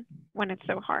retaliation when it's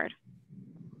so hard?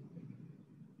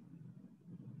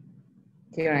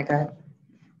 Do you want to go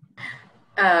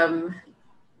ahead?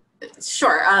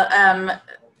 Sure.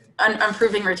 On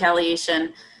proving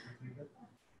retaliation,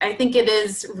 I think it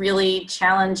is really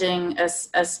challenging,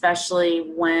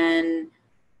 especially when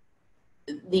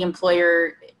the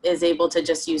employer is able to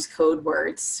just use code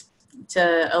words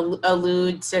to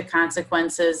allude to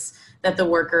consequences that the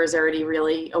worker is already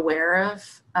really aware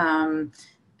of.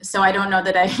 So I don't know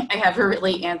that I have a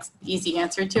really easy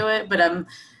answer to it, but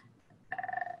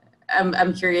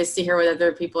I'm curious to hear what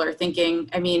other people are thinking.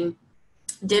 I mean,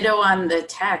 ditto on the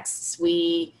texts.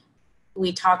 We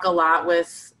talk a lot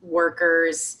with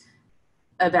workers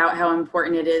about how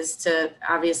important it is to,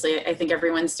 obviously, I think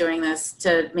everyone's doing this,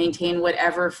 to maintain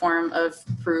whatever form of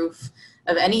proof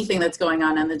of anything that's going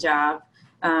on the job,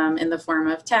 in the form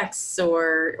of texts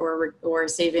or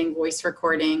saving voice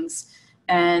recordings.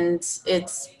 And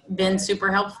it's been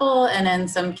super helpful. And in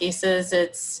some cases,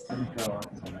 it's,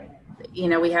 you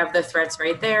know, we have the threats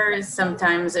right there.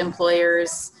 Sometimes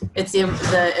employers, it's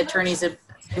the attorneys, the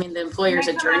employer's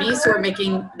attorneys who are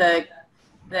making the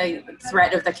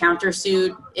threat of the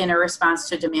countersuit in a response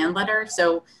to a demand letter.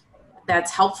 So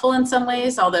that's helpful in some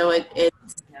ways, although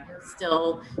it's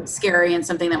still scary and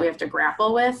something that we have to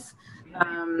grapple with.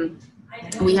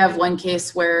 We have one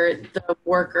case where the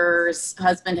worker's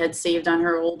husband had saved on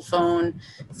her old phone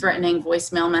threatening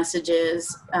voicemail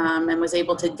messages, and was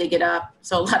able to dig it up.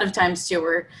 So a lot of times too,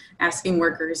 we're asking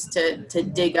workers to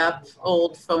dig up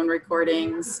old phone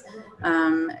recordings,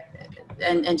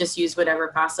 and just use whatever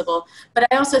possible. But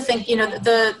I also think, you know,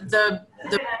 the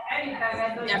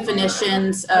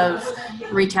definitions of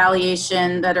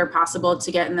retaliation that are possible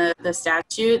to get in the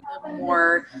statute, the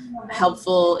more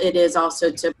helpful it is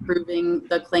also to proving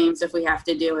the claims if we have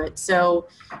to do it. So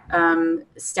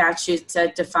statutes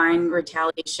that define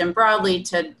retaliation broadly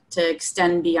to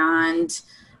extend beyond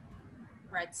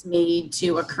threats made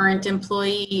to a current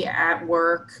employee at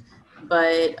work,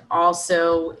 but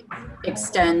also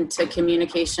extend to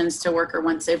communications to worker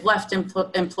once they've left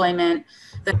employment,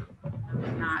 that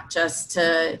not just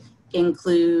to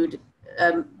include,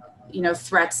 you know,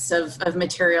 threats of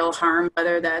material harm,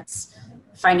 whether that's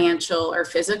financial or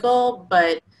physical,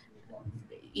 but,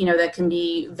 you know, that can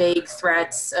be vague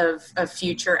threats of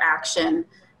future action.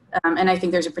 And I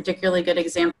think there's a particularly good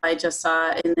example I just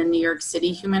saw in the New York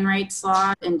City human rights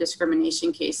law in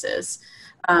discrimination cases.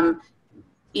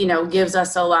 You know, gives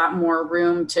us a lot more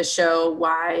room to show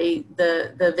why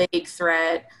the vague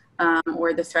threat,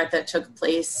 or the threat that took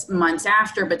place months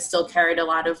after, but still carried a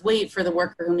lot of weight for the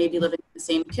worker who may be living in the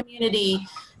same community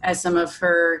as some of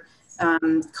her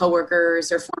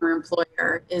coworkers or former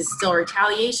employer, is still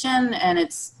retaliation, and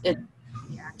it's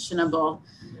actionable.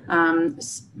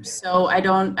 So I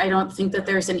don't think that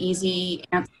there's an easy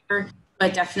answer,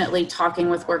 but definitely talking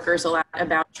with workers a lot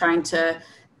about trying to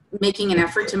making an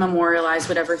effort to memorialize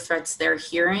whatever threats they're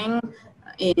hearing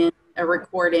in a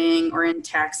recording or in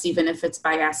text, even if it's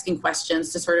by asking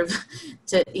questions to sort of,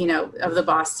 you know, of the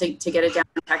boss to get it down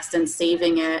in text and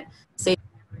saving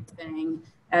everything,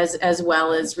 as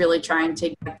well as really trying to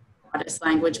get the broadest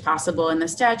language possible in the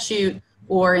statute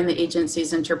or in the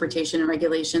agency's interpretation and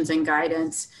regulations and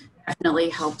guidance. Definitely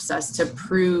helps us to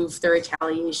prove the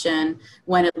retaliation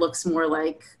when it looks more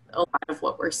like a lot of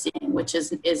what we're seeing, which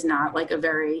is not like a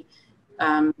very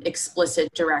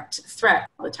explicit direct threat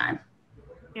all the time.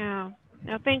 Yeah.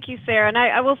 No, thank you, Sarah. And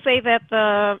I will say that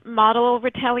the model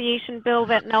retaliation bill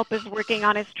that NELP is working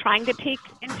on is trying to take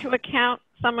into account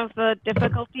some of the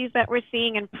difficulties that we're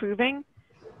seeing in proving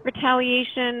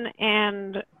retaliation.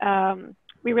 And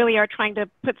we really are trying to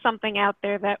put something out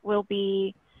there that will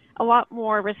be a lot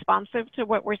more responsive to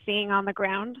what we're seeing on the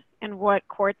ground and what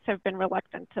courts have been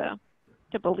reluctant to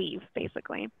believe,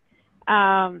 basically.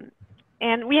 And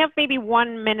we have maybe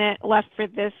 1 minute left for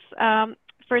this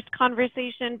first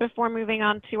conversation before moving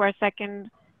on to our second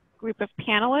group of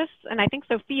panelists. And I think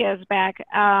Sophia is back.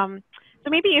 So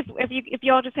maybe if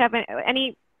you all just have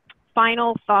any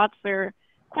final thoughts or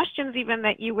questions even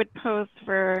that you would pose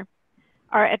for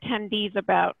our attendees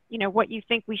about, you know, what you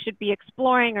think we should be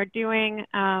exploring or doing,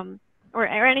 or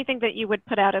anything that you would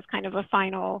put out as kind of a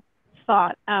final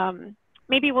thought.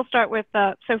 Maybe we'll start with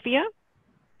Sophia,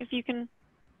 if you can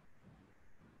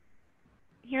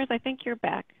hear us. I think you're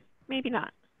back. Maybe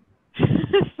not.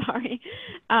 Sorry.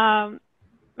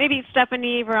 Maybe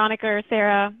Stephanie, Veronica, or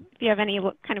Sarah, if you have any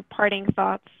kind of parting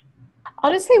thoughts.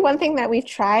 I'll just say one thing that we've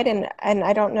tried, and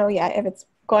I don't know yet if it's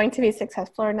going to be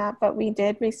successful or not, but we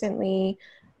did recently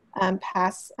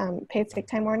pass paid sick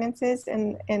time ordinances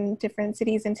in different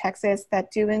cities in Texas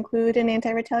that do include an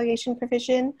anti-retaliation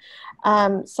provision.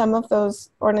 Some of those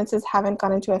ordinances haven't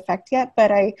gone into effect yet,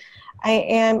 but I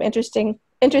am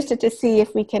interested to see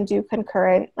if we can do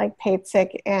concurrent, like paid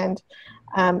sick and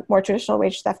more traditional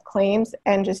wage theft claims,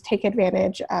 and just take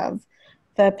advantage of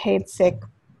the paid sick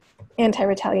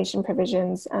anti-retaliation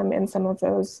provisions in some of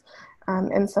those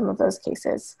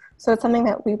cases. So it's something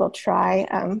that we will try,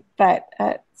 but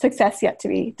success yet to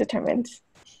be determined.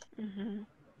 Mm-hmm.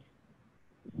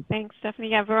 Thanks, Stephanie.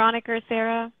 Yeah, Veronica or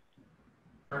Sara?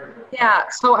 Yeah,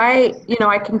 so I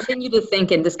continue to think,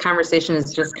 and this conversation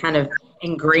is just kind of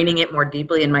ingraining it more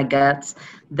deeply in my guts,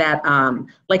 that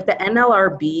like at the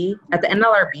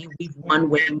NLRB, we've won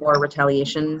way more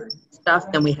retaliation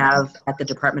stuff than we have at the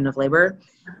Department of Labor.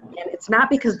 And it's not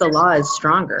because the law is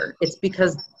stronger, it's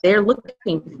because they're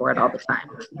looking for it all the time,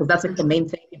 because that's like the main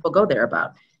thing people go there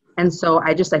about. And so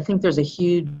I think there's a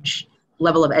huge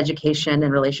level of education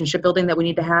and relationship building that we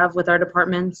need to have with our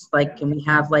departments. Like, can we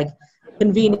have like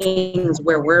convenings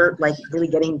where we're like really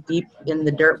getting deep in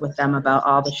the dirt with them about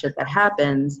all the shit that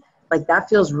happens? Like, that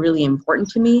feels really important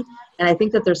to me. And I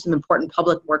think that there's some important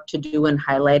public work to do in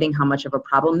highlighting how much of a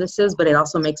problem this is, but it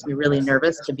also makes me really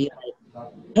nervous to be like,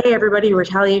 hey, everybody,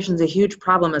 retaliation is a huge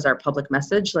problem as our public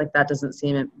message. Like, that doesn't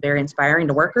seem very inspiring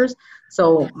to workers.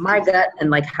 So my gut and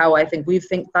like how I think we've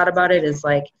thought about it is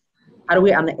like, how do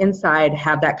we on the inside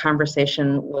have that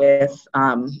conversation with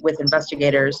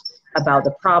investigators about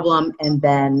the problem, and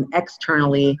then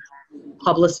externally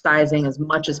publicizing as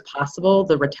much as possible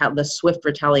the swift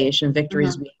retaliation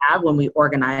victories we have when we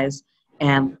organize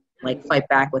and like fight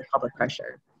back with public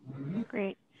pressure.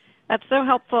 Great. That's so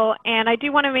helpful. And I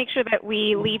do want to make sure that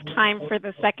we leave time for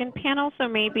the second panel. So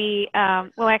maybe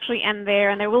we'll actually end there,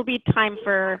 and there will be time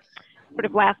for sort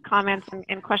of last comments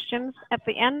and questions at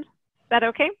the end. Is that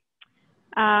okay?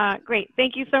 Great.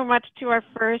 Thank you so much to our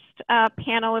first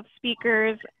panel of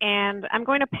speakers. And I'm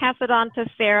going to pass it on to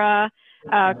Sara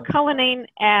Cullinane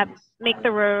at Make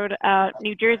the Road,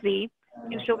 New Jersey,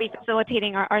 and she'll be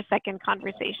facilitating our second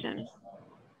conversation.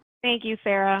 Thank you,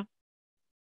 Sara.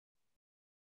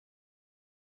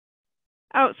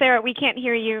 Oh, Sara, we can't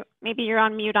hear you. Maybe you're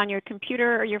on mute on your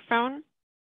computer or your phone.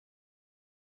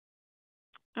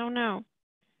 Oh, no.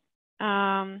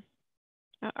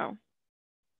 Uh-oh.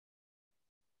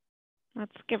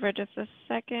 Let's give her just a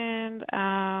second.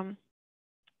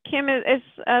 Kim, is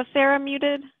Sara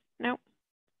muted? No.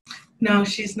 No,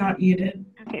 she's not muted.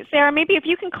 Okay, Sara, maybe if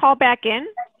you can call back in,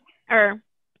 or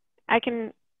I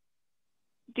can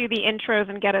do the intros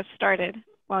and get us started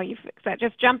while you fix that.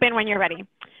 Just jump in when you're ready.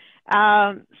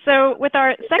 So with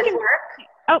our second,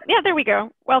 oh yeah, there we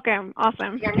go. Welcome,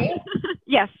 awesome. Hear me?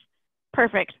 Yes,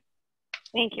 perfect.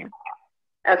 Thank you.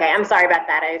 Okay, I'm sorry about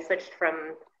that. I switched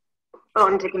from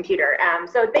phone to computer.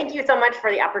 So thank you so much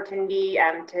for the opportunity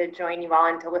to join you all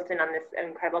and to listen on this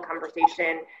incredible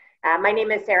conversation. My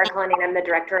name is Sara Cullinane. I'm the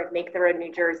director of Make the Road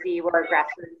New Jersey. We're a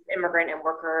grassroots immigrant and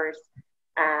workers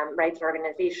rights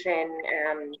organization.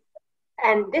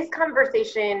 And this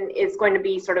conversation is going to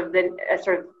be sort of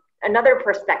another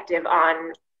perspective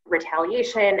on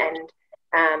retaliation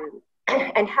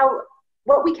and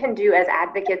what we can do as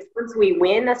advocates once we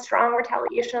win a strong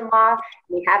retaliation law,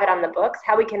 we have it on the books,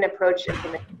 how we can approach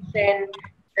implementation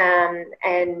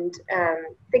and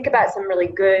think about some really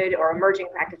good or emerging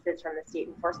practices from the state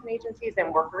enforcement agencies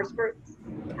and workers groups,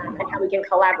 and how we can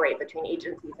collaborate between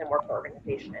agencies and worker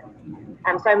organizations.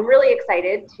 So I'm really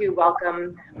excited to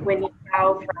welcome Winifred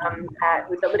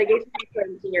who's a litigation expert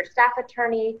and senior staff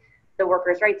attorney, the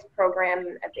Workers' Rights Program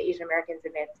of the Asian Americans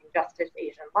Advancing Justice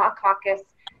Asian Law Caucus,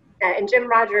 and Jim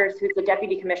Rogers, who's the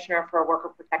Deputy Commissioner for Worker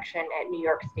Protection at New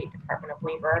York State Department of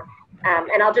Labor.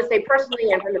 And I'll just say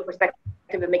personally, and from the perspective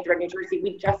of Make the Road New Jersey,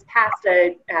 we just passed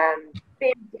a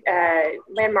big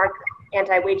landmark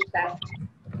anti-wage theft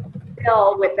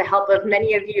bill with the help of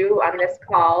many of you on this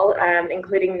call,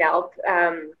 including NELP.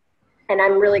 And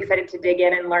I'm really excited to dig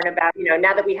in and learn about,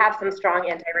 now that we have some strong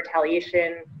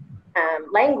anti-retaliation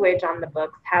language on the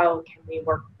books, how can we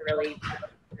work to really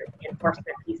the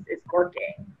enforcement piece is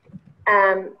working.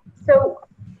 So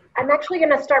I'm actually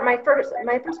going to start. My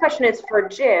first question is for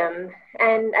Jim,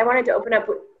 and I wanted to open up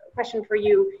with a question for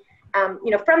you.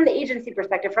 From the agency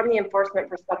perspective, from the enforcement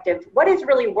perspective, what is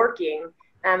really working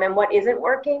and what isn't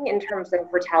working in terms of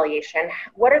retaliation?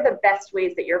 What are the best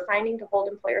ways that you're finding to hold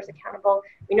employers accountable?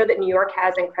 We know that New York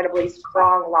has incredibly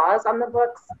strong laws on the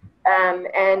books,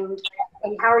 and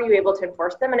how are you able to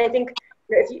enforce them? And I think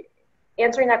if you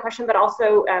answering that question, but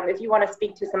also if you want to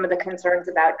speak to some of the concerns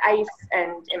about ICE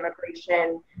and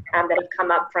immigration that have come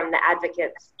up from the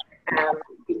advocates, it'd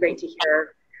be great to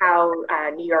hear how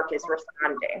New York is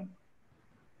responding.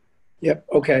 Yep.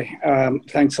 Okay.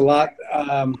 Thanks a lot.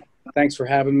 Thanks for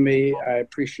having me. I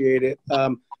appreciate it.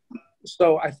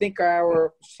 So I think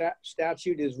our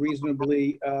statute is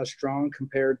reasonably strong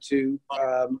compared to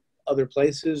other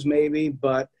places, maybe,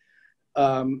 but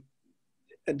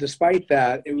despite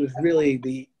that, it was really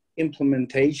the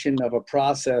implementation of a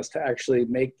process to actually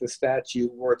make the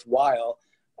statute worthwhile.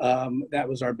 That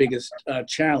was our biggest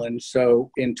challenge. So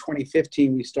in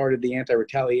 2015, we started the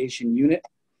Anti-Retaliation Unit,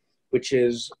 which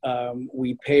is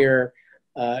we pair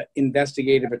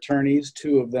investigative attorneys,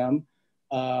 2 of them,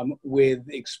 with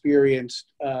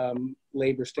experienced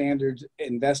labor standards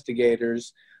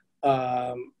investigators,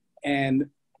 and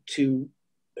to,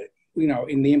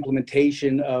 in the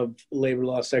implementation of Labor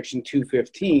Law Section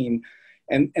 215.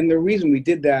 And the reason we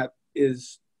did that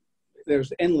is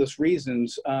there's endless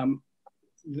reasons.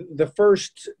 The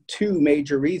first 2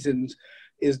 major reasons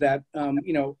is that,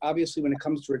 obviously when it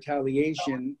comes to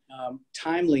retaliation,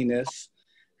 timeliness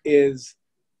is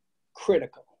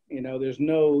critical. There's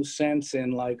no sense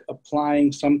in like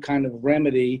applying some kind of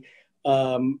remedy,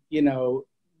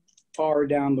 far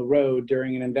down the road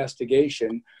during an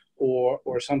investigation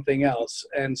or something else.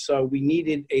 And so we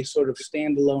needed a sort of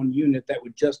standalone unit that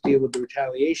would just deal with the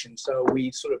retaliation. So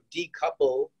we sort of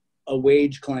decouple a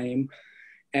wage claim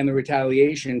and the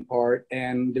retaliation part,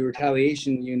 and the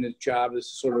retaliation unit's job is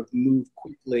to sort of move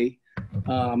quickly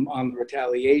on the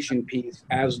retaliation piece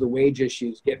as the wage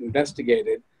issues get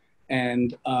investigated.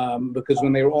 And because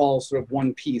when they were all sort of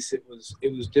one piece, it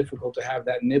was difficult to have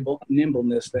that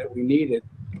nimbleness that we needed.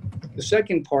 The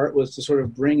second part was to sort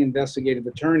of bring investigative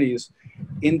attorneys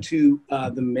into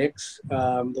the mix.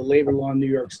 The labor law in New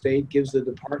York State gives the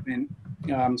department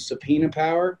subpoena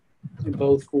power,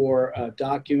 both for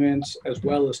documents as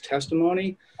well as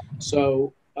testimony.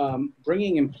 So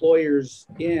bringing employers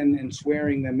in and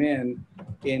swearing them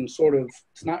in sort of,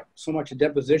 it's not so much a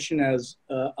deposition as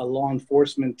a law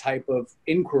enforcement type of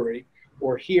inquiry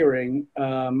or hearing,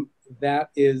 that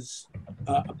is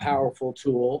a powerful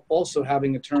tool. Also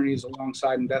having attorneys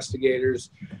alongside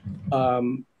investigators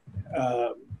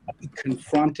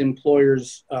confront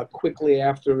employers quickly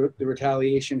after the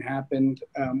retaliation happened.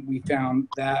 We found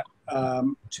that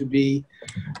to be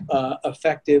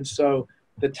effective. So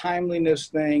the timeliness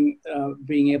thing,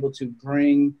 being able to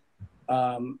bring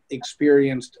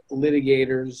experienced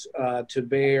litigators to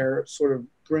bear, sort of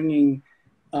bringing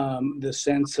the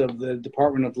sense of the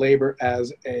Department of Labor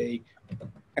as a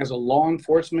law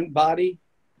enforcement body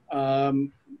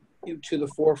to the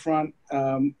forefront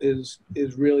is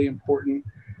really important.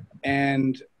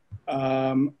 And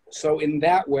so in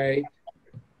that way,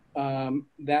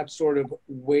 that's sort of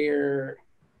where,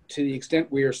 to the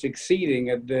extent we are succeeding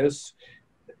at this,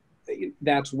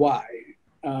 that's why.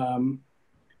 But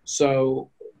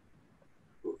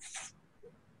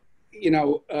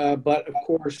of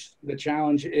course the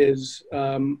challenge is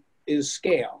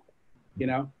scale,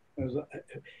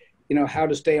 how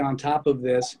to stay on top of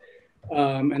this.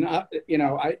 And I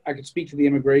could speak to the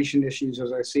immigration issues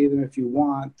as I see them if you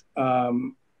want.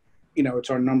 It's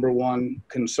our number one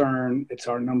concern. It's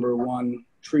our number one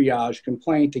triage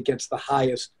complaint. It gets the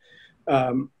highest,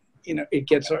 it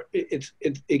gets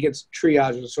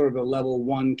triaged as sort of a level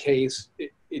 1 case.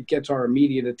 It gets our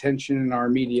immediate attention and our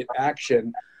immediate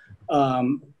action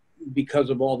because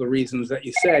of all the reasons that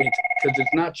you say. Because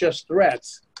it's not just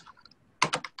threats.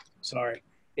 Sorry.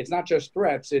 It's not just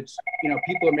threats. It's,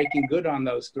 people are making good on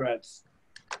those threats.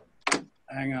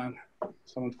 Hang on.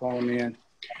 Someone's calling me in.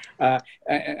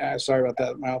 Sorry about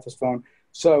that, my office phone.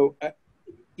 So,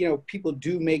 people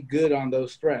do make good on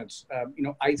those threats.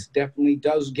 ICE definitely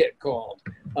does get called.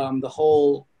 The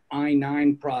whole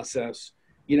I-9 process,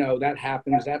 that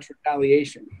happens, that's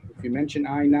retaliation. If you mention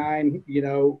I-9,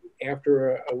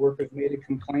 after a worker's made a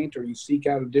complaint or you seek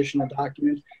out additional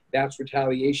documents, that's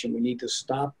retaliation. We need to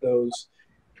stop those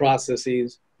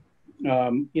processes,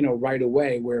 right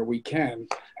away where we can.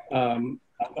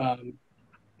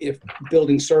 If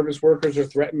building service workers are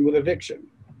threatened with eviction,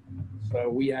 so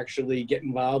we actually get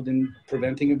involved in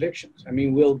preventing evictions. I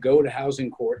mean, we'll go to housing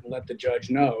court and let the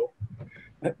judge know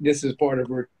this is part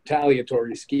of a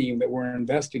retaliatory scheme that we're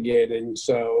investigating.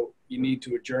 So you need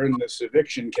to adjourn this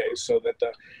eviction case so that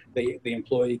the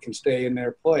employee can stay in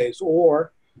their place.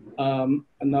 Or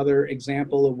another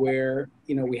example of where,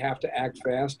 we have to act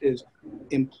fast is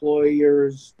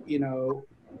employers,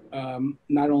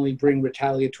 not only bring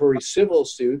retaliatory civil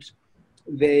suits,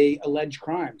 they allege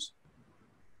crimes.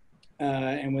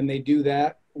 And when they do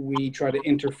that, we try to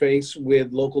interface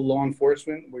with local law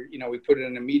enforcement. We put in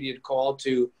an immediate call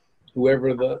to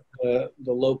whoever the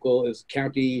local is,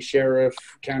 county sheriff,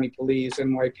 county police,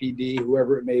 NYPD,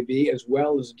 whoever it may be, as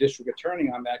well as the district attorney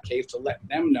on that case, to let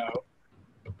them know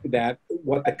that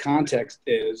what the context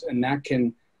is, and that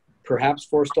can perhaps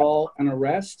forestall an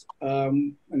arrest,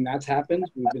 and that's happened.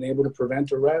 We've been able to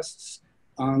prevent arrests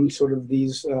on sort of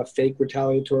these fake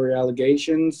retaliatory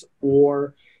allegations,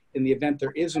 or in the event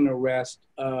there is an arrest,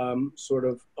 sort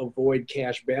of avoid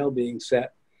cash bail being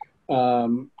set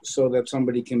so that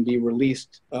somebody can be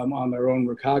released on their own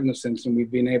recognizance, and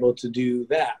we've been able to do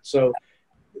that. So,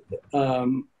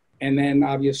 and then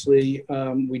obviously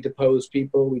we depose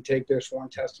people, we take their sworn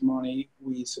testimony,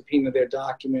 we subpoena their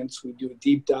documents, we do a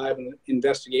deep dive in the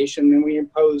investigation, and we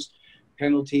impose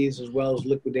penalties as well as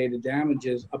liquidated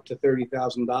damages up to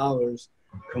 $30,000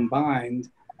 combined,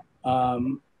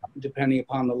 depending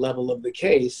upon the level of the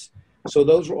case. So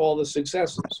those are all the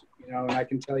successes, you know, and I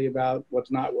can tell you about what's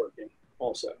not working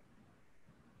also.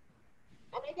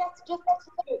 And I guess just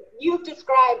you've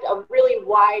described a really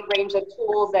wide range of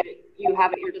tools that you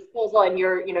have at your disposal, and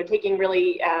you're, you know, taking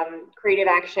really creative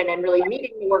action and really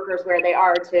meeting the workers where they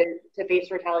are to face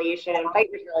retaliation and fight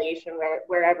retaliation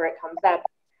wherever it comes up.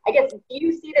 I guess, do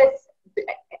you see this,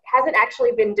 has it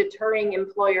actually been deterring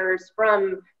employers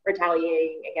from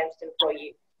retaliating against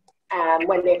employees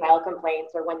when they file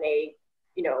complaints or when they,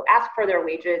 you know, ask for their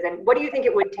wages? And what do you think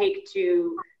it would take to,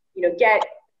 you know, get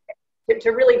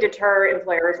to really deter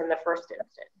employers in the first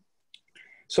instance?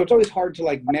 So it's always hard to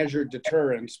like measure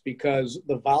deterrence because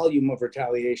the volume of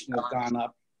retaliation has gone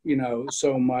up, you know,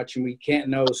 so much, and we can't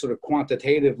know sort of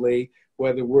quantitatively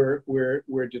whether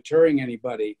we're deterring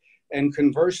anybody. And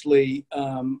conversely,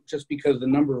 just because the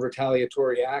number of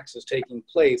retaliatory acts is taking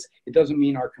place, it doesn't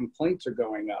mean our complaints are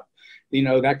going up. You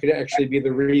know, that could actually be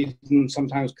the reason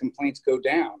sometimes complaints go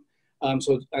down.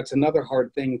 So that's another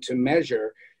hard thing to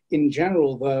measure. In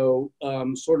general, though,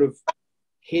 sort of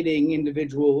hitting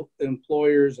individual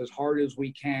employers as hard as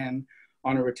we can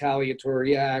on a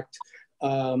retaliatory act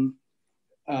and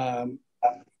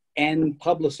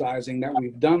publicizing that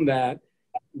we've done that,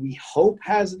 we hope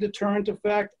has a deterrent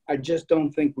effect. I just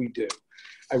don't think we do.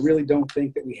 I really don't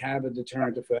think that we have a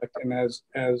deterrent effect. And as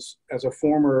a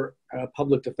former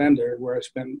public defender, where I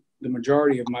spent the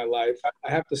majority of my life,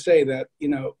 I have to say that, you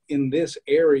know, in this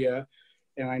area,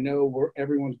 and I know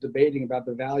everyone's debating about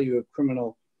the value of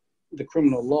the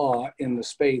criminal law in the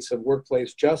space of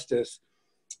workplace justice,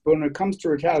 but when it comes to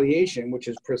retaliation, which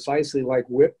is precisely like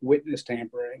witness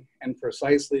tampering and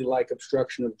precisely like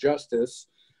obstruction of justice,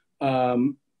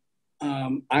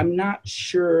 I'm not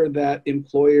sure that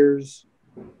employers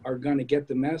are going to get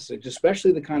the message,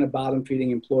 especially the kind of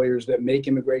bottom-feeding employers that make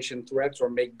immigration threats or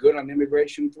make good on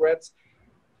immigration threats.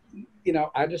 You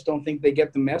know, I just don't think they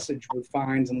get the message with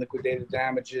fines and liquidated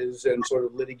damages and sort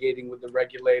of litigating with the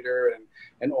regulator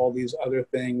and all these other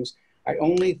things. I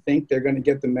only think they're going to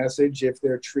get the message if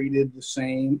they're treated the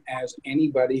same as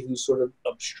anybody who's sort of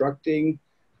obstructing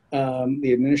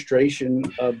the administration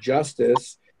of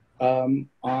justice on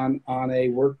a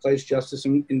workplace justice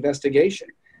investigation.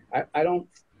 I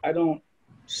don't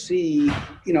see,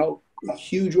 you know,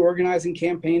 huge organizing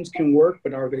campaigns can work,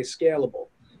 but are they scalable?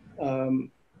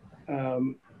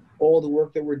 All the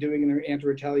work that we're doing in our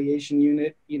anti-retaliation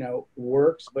unit, you know,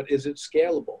 works, but is it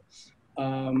scalable?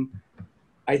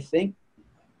 I think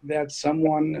that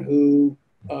someone who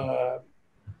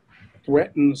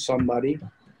threatens somebody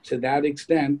to that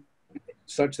extent,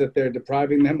 such that they're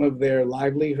depriving them of their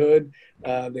livelihood,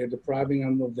 they're depriving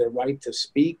them of their right to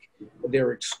speak,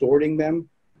 they're extorting them,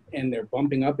 and they're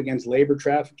bumping up against labor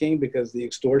trafficking because the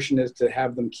extortion is to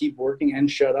have them keep working and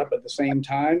shut up at the same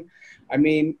time. I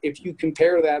mean, if you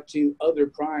compare that to other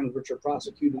crimes which are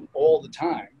prosecuted all the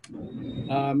time,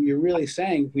 you're really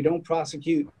saying if we don't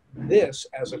prosecute this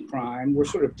as a crime, we're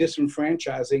sort of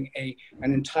disenfranchising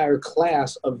an entire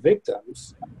class of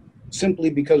victims simply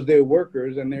because they're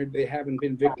workers and they haven't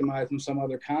been victimized in some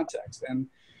other context. And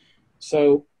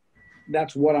so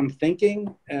that's what I'm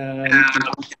thinking.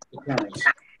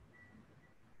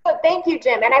 So thank you,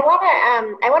 Jim. And I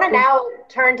want to now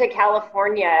turn to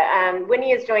California.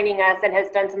 Winnie is joining us and has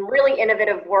done some really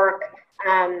innovative work,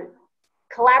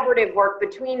 collaborative work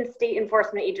between state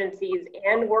enforcement agencies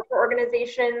and worker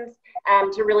organizations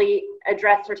to really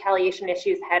address retaliation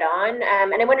issues head on.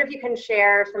 And I wonder if you can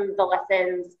share some of the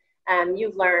lessons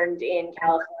you've learned in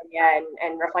California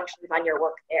and reflections on your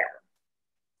work there.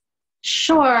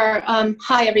 Sure.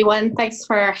 Hi, everyone. Thanks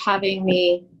for having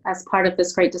me as part of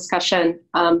this great discussion.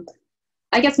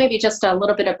 I guess maybe just a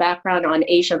little bit of background on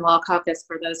Asian Law Caucus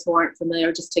for those who aren't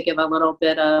familiar, just to give a little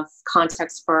bit of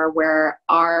context for where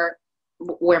our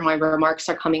where my remarks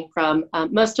are coming from.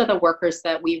 Most of the workers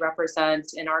that we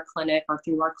represent in our clinic or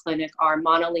through our clinic are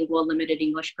monolingual, limited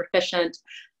English proficient,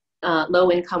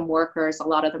 low-income workers. A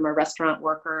lot of them are restaurant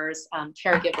workers,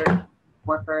 caregiver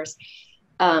workers.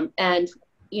 And,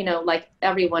 you know, like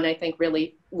everyone, I think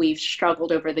really we've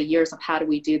struggled over the years of how do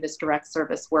we do this direct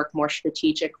service work more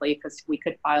strategically, because we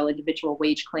could file individual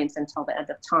wage claims until the end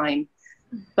of time.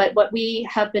 But what we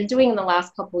have been doing in the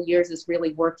last couple of years is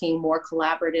really working more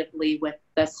collaboratively with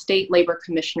the State Labor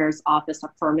Commissioner's Office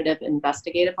Affirmative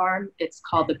Investigative Arm. It's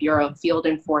called the Bureau of Field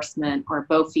Enforcement, or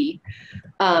BOFI.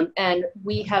 And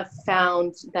we have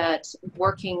found that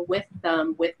working with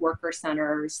them, with worker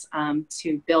centers,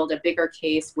 to build a bigger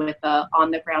case with a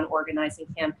on-the-ground organizing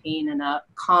campaign and a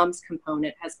comms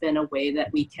component has been a way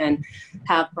that we can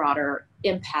have broader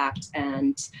impact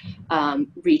and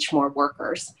reach more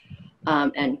workers.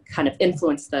 And kind of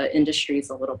influence the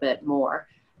industries a little bit more.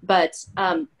 But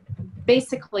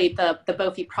basically, the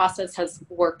BOFI process has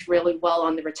worked really well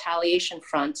on the retaliation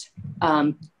front,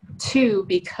 too,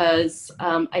 because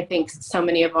I think so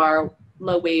many of our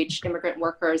low-wage immigrant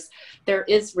workers, there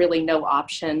is really no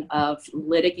option of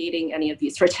litigating any of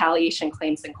these retaliation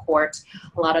claims in court.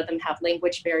 A lot of them have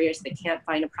language barriers. They can't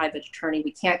find a private attorney.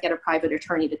 We can't get a private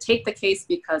attorney to take the case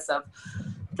because of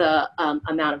the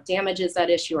amount of damages at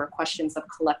issue or questions of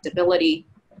collectability.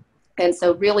 And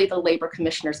so really the labor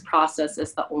commissioner's process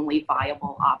is the only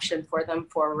viable option for them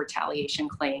for retaliation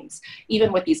claims,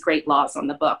 even with these great laws on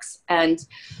the books. And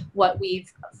what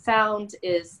we've found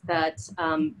is that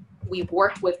we've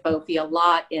worked with BOFI a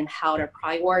lot in how to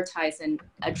prioritize and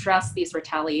address these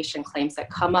retaliation claims that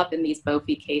come up in these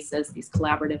BOFI cases, these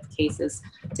collaborative cases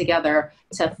together,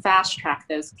 to fast track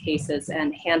those cases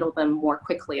and handle them more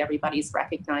quickly. Everybody's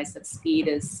recognized that speed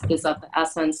is of the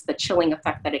essence, the chilling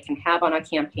effect that it can have on a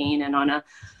campaign and on a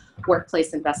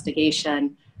workplace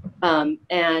investigation.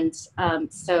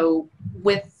 So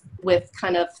with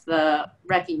kind of the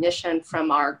recognition from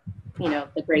our, you know,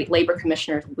 the great labor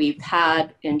commissioners we've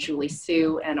had in Julie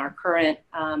Sue and our current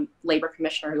labor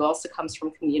commissioner, who also comes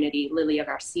from community, Lilia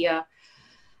Garcia,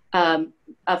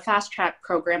 a fast track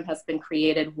program has been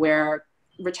created where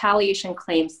retaliation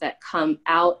claims that come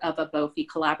out of a BOFI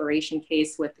collaboration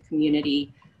case with the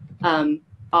community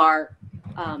are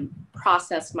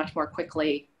processed much more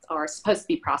quickly, are supposed to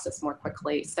be processed more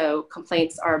quickly. So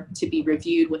complaints are to be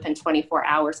reviewed within 24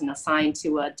 hours and assigned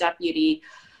to a deputy.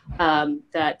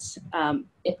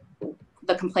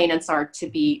 The complainants are to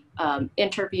be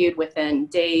interviewed within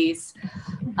days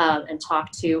and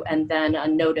talked to, and then a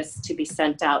notice to be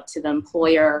sent out to the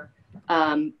employer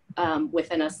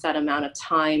within a set amount of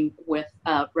time with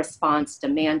a response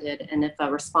demanded. And if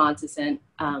a response isn't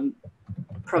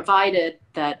provided,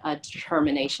 that a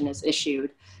determination is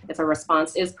issued. If a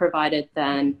response is provided,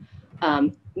 then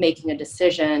making a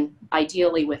decision,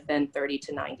 ideally within 30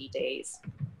 to 90 days.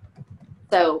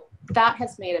 So that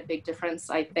has made a big difference,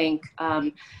 I think,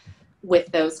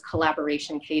 with those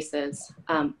collaboration cases.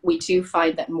 We do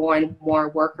find that more and more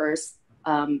workers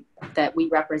that we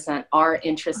represent are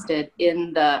interested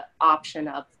in the option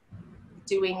of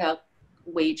doing a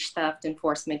wage theft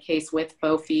enforcement case with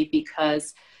BOFI,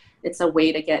 because it's a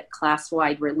way to get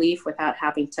class-wide relief without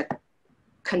having to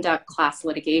conduct class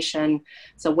litigation.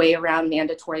 It's a way around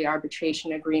mandatory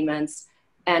arbitration agreements.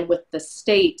 And with the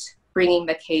state bringing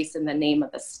the case in the name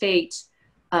of the state,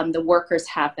 the workers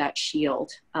have that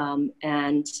shield.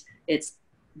 And it's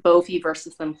BOFI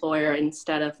versus the employer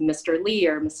instead of Mr. Lee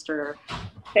or Mr.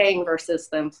 Fang versus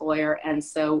the employer. And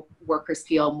so workers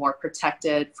feel more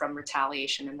protected from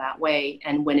retaliation in that way.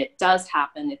 And when it does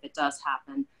happen, if it does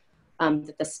happen,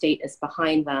 that the state is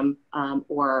behind them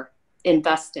or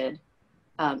invested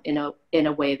in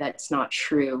a way that's not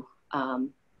true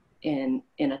in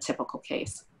a typical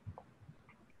case.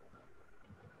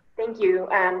 Thank you.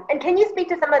 And can you speak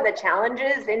to some of the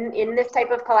challenges in this type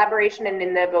of collaboration and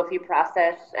in the BOFI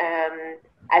process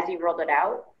as you rolled it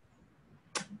out?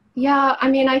 Yeah, I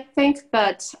mean, I think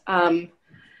that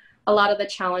a lot of the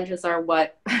challenges are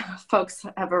what folks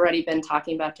have already been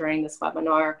talking about during this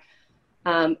webinar.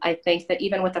 I think that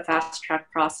even with the fast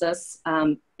track process,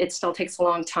 it still takes a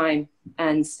long time.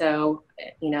 And so,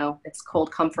 you know, it's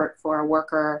cold comfort for a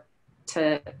worker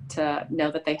to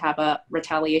know that they have a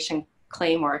retaliation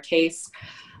claim or a case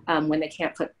when they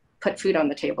can't put food on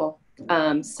the table.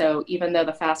 So even though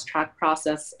the fast track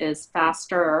process is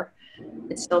faster,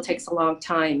 it still takes a long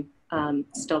time.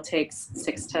 Still takes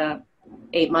 6 to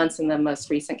 8 months in the most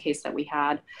recent case that we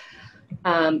had.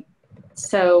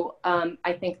 So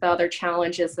I think the other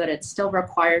challenge is that it still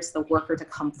requires the worker to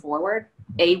come forward,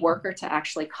 a worker to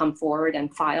actually come forward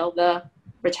and file the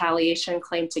retaliation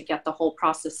claim to get the whole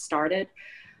process started.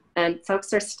 And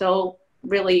folks are still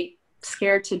really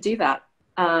scared to do that.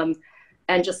 And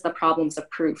just the problems of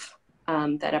proof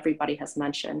that everybody has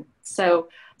mentioned. So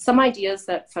some ideas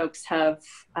that folks have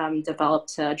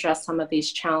developed to address some of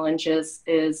these challenges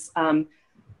is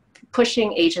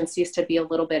pushing agencies to be a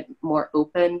little bit more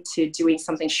open to doing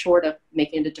something short of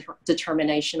making a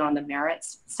determination on the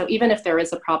merits. So even if there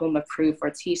is a problem of proof, or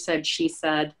it's he said, she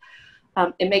said,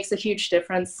 it makes a huge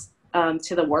difference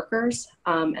to the workers,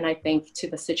 and I think to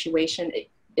the situation.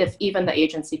 If even the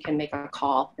agency can make a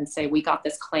call and say, we got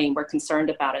this claim, we're concerned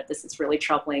about it, this is really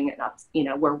troubling, and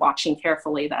we're watching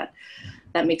carefully, that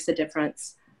makes a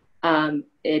difference.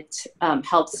 It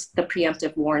helps the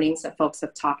preemptive warnings that folks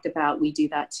have talked about. We do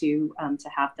that too, to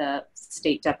have the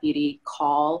state deputy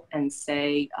call and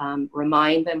say,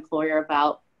 remind the employer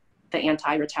about the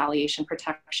anti-retaliation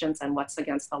protections and what's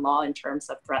against the law in terms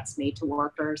of threats made to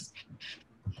workers.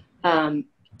 And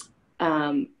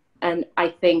I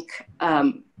think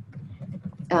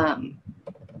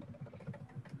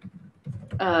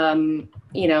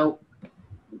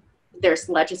there's a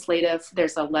legislative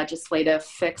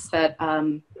fix that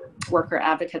worker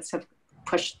advocates have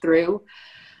pushed through.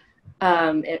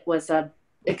 It was an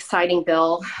exciting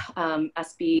bill,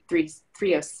 SB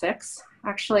 306.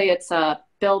 Actually, it's a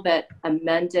bill that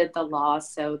amended the law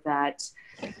so that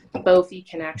BOFI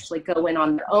can actually go in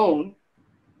on their own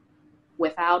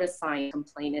without a signed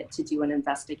complainant to do an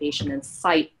investigation and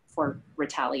cite for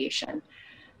retaliation.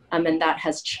 And that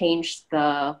has changed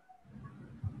the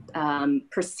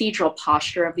procedural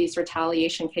posture of these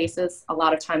retaliation cases. A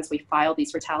lot of times we file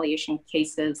these retaliation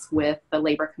cases with the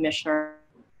labor commissioner,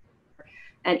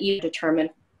 and even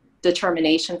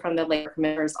determination from the labor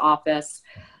commissioner's office.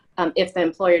 If the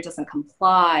employer doesn't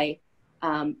comply,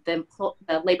 the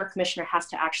labor commissioner has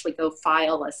to actually go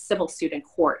file a civil suit in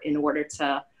court in order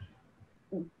to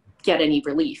get any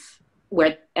relief.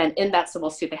 And in that civil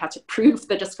suit, they have to prove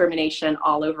the discrimination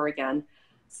all over again.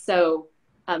 So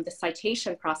the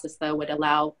citation process, though, would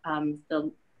allow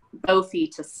the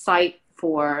BOFI to cite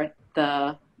for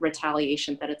the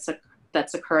retaliation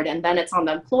that's occurred, and then it's on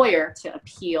the employer to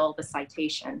appeal the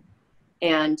citation.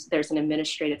 And there's an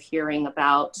administrative hearing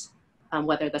about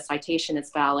whether the citation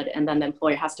is valid, and then the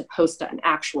employer has to post an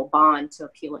actual bond to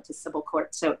appeal it to civil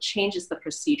court. So it changes the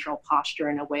procedural posture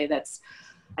in a way that's,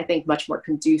 I think, much more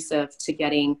conducive to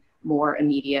getting more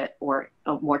immediate or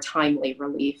more timely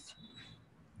relief.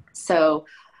 So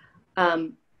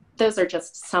those are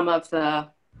just some of the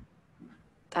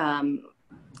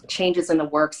changes in the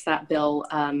works. That bill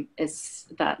is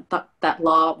that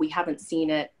law. We haven't seen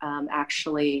it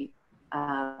actually.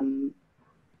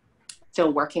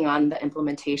 Still working on the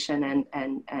implementation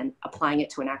and applying it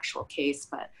to an actual case,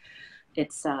 but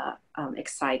it's an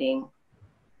exciting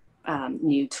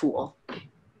new tool.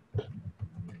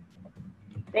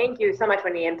 Thank you so much,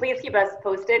 Wendy, and please keep us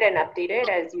posted and updated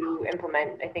as you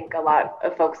implement. I think a lot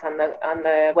of folks on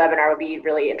the webinar will be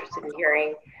really interested in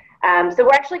hearing. So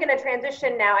we're actually going to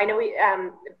transition now. I know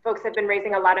folks have been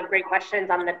raising a lot of great questions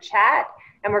on the chat,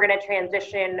 and we're going to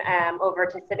transition over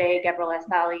to Sade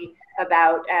Gabriel-Sali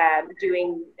about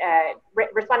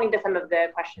responding to some of the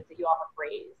questions that you all have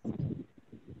raised.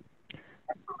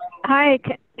 Hi,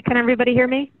 can everybody hear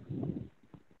me?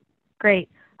 Great.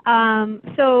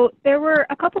 So there were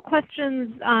a couple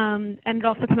questions, and it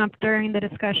also came up during the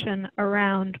discussion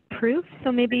around proof.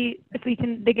 So maybe if we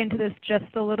can dig into this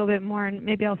just a little bit more, and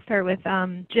maybe I'll start with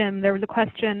Jim. There was a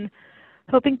question,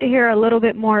 hoping to hear a little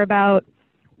bit more about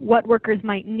what workers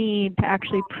might need to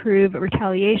actually prove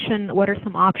retaliation. What are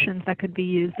some options that could be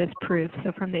used as proof?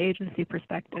 So from the agency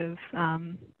perspective, I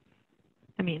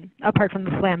mean, apart from the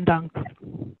slam dunk.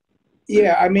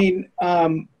 Yeah, I mean,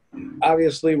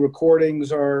 obviously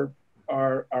recordings are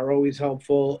always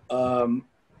helpful.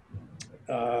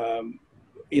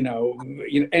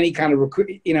 Any kind of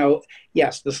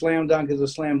yes, the slam dunk is a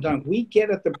slam dunk. We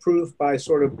get at the proof by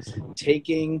sort of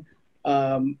taking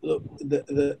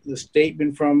the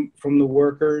statement from the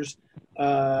workers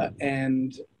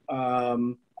and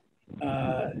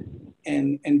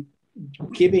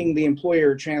giving the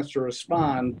employer a chance to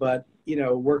respond, but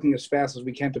working as fast as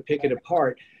we can to pick it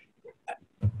apart.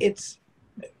 It's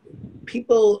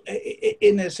people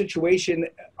in a situation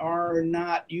are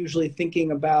not usually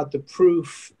thinking about the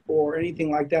proof or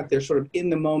anything like that. They're sort of in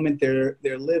the moment. They're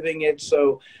living it.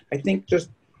 So I think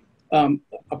just a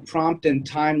prompt and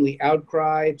timely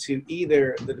outcry to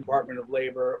either the Department of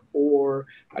Labor or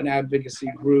an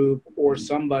advocacy group or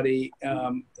somebody,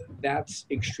 that's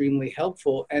extremely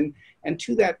helpful. And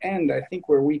to that end, I think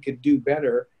where we could do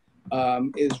better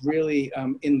is really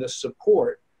in the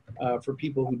support. for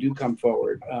people who do come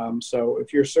forward. So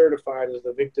if you're certified as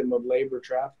a victim of labor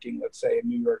trafficking, let's say in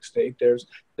New York State, there's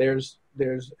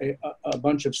a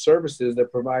bunch of services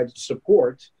that provide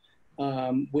support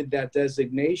with that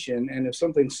designation. And if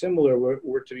something similar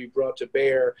were to be brought to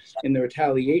bear in the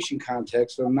retaliation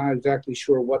context, I'm not exactly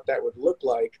sure what that would look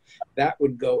like. That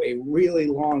would go a really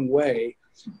long way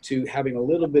to having a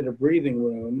little bit of breathing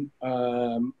room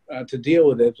to deal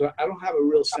with it. So I don't have a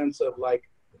real sense of like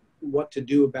what to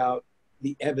do about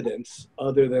the evidence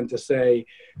other than to say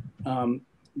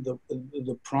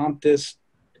the promptest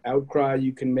outcry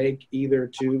you can make either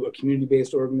to a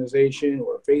community-based organization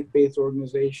or a faith-based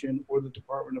organization or the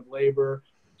Department of Labor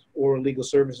or a legal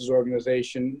services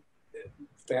organization,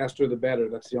 faster the better.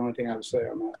 That's the only thing I would say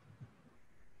on that.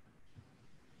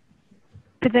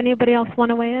 Does anybody else want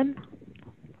to weigh in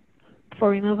before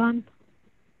we move on?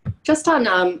 Just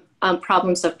on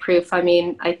problems of proof, I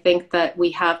mean, I think that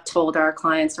we have told our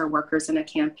clients or workers in a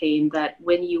campaign that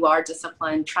when you are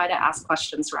disciplined, try to ask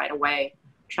questions right away.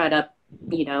 Try to,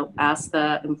 you know, ask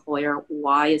the employer,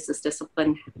 why is this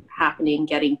discipline happening,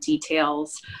 getting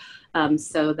details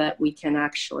so that we can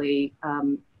actually,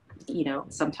 you know,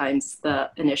 sometimes the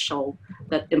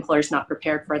employer's not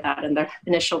prepared for that. And the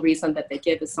initial reason that they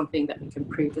give is something that we can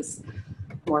prove is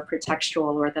more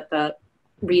pretextual, or that the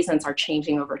reasons are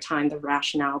changing over time. The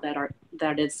rationale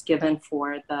that is given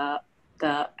for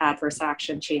the adverse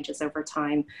action changes over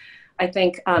time. I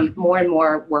think more and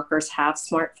more workers have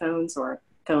smartphones or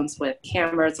phones with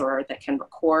cameras or that can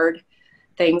record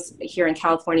things. Here in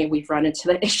California, we've run into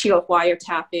the issue of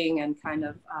wiretapping and kind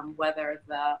of whether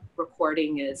the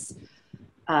recording is,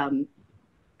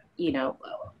 you know,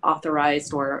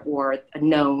 authorized or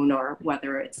known, or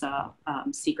whether it's a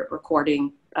secret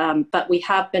recording. But we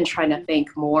have been trying to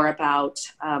think more about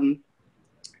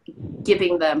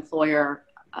giving the employer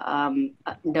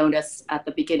notice at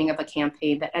the beginning of a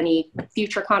campaign that any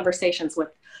future conversations with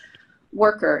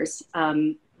workers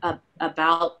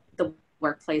about the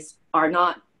workplace are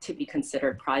not to be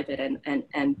considered private,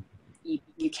 and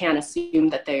you can't assume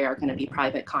that they are going to be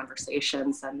private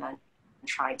conversations, and then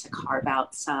try to carve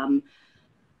out some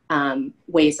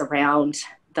ways around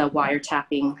the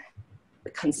wiretapping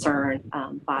concern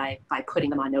by putting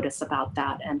them on notice about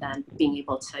that, and then being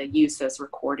able to use those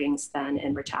recordings then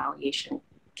in retaliation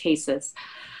cases.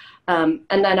 And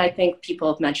then I think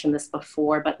people have mentioned this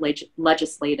before, but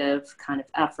legislative kind of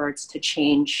efforts to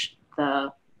change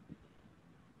the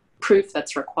proof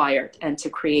that's required and to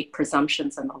create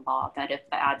presumptions in the law that if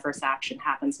the adverse action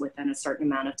happens within a certain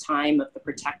amount of time of the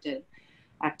protected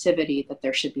activity, that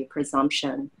there should be a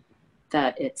presumption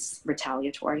that it's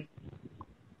retaliatory.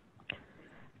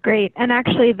 Great. And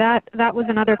actually that was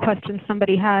another question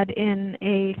somebody had in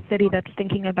a city that's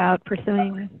thinking about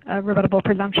pursuing a rebuttable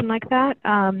presumption like that.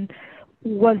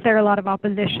 Was there a lot of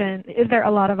opposition? Is there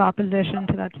a lot of opposition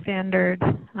to that standard?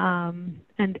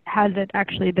 And has it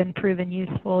actually been proven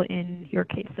useful in your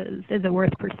cases? Is it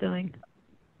worth pursuing?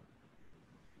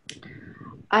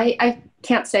 I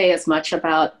can't say as much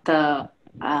about the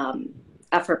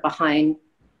effort behind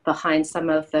some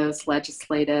of those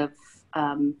legislative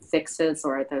fixes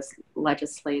or those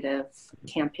legislative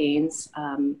campaigns,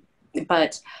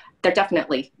 but they're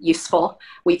definitely useful.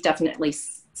 We've definitely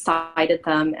cited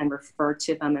them and referred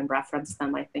to them and referenced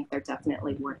them. I think they're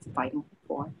definitely worth fighting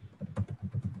for.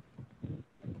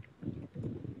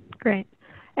 Great.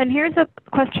 And here's a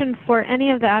question for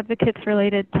any of the advocates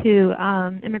related to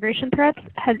immigration threats.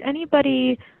 Has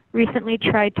anybody recently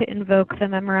tried to invoke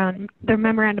the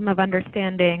memorandum of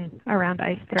understanding around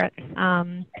ICE threats?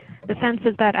 The sense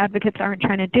is that advocates aren't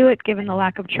trying to do it given the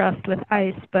lack of trust with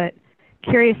ICE, but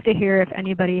curious to hear if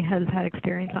anybody has had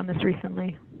experience on this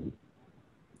recently.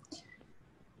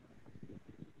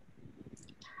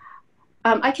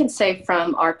 I can say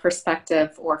from our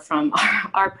perspective or from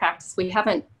our practice, we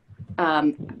haven't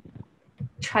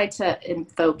tried to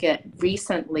invoke it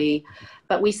recently,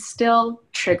 but we still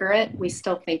trigger it. We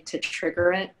still think to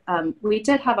trigger it. We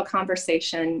did have a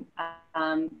conversation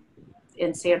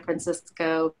in San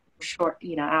Francisco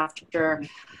after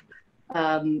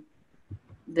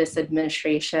this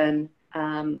administration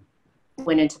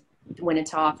went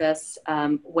into office,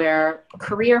 where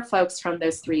career folks from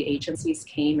those three agencies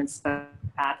came and spoke to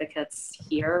advocates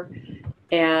here.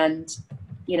 And,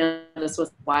 you know, this was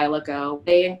a while ago.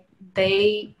 They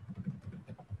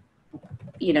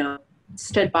you know,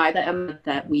 stood by the MOU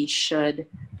that we should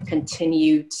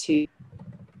continue to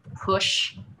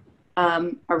push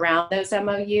around those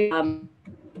MOU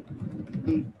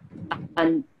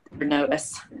under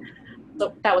notice.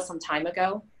 So that was some time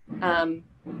ago. I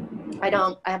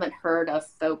haven't heard of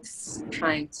folks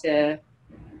trying to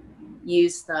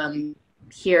use them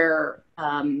here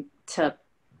to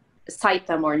cite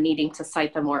them, or needing to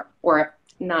cite them, or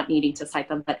not needing to cite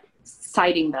them, but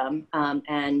citing them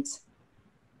and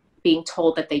being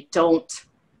told that they don't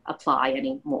apply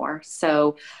anymore.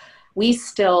 So we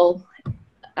still,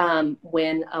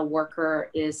 when a worker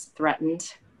is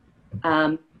threatened,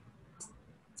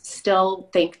 still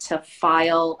think to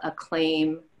file a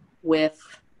claim with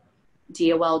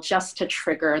DOL just to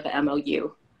trigger the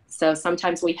MOU. So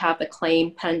sometimes we have the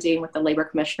claim pending with the Labor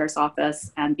Commissioner's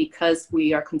Office, and because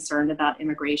we are concerned about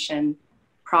immigration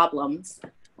problems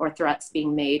or threats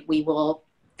being made, we will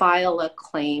file a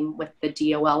claim with the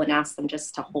DOL and ask them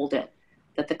just to hold it,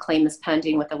 that the claim is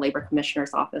pending with the Labor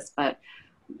Commissioner's Office, but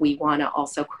we want to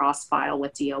also cross-file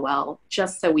with DOL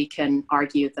just so we can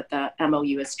argue that the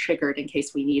MOU is triggered in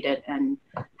case we need it and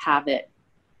have it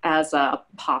as a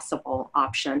possible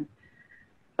option.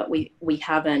 But we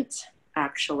haven't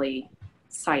actually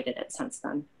cited it since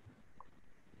then.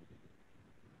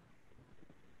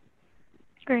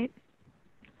 Great.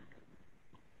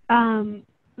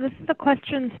 This is a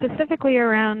question specifically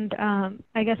around,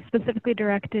 I guess specifically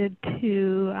directed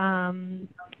to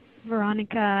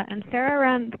Veronica and Sara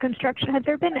around the construction. Has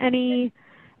there been any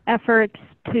efforts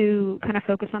to kind of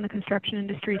focus on the construction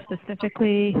industry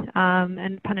specifically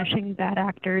and punishing bad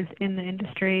actors in the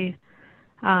industry?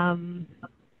 Yeah.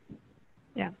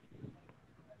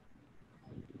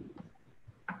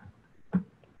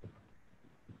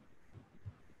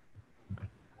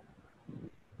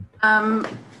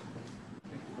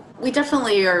 We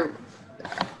definitely are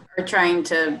trying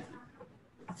to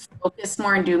focus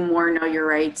more and do more know your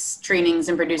rights trainings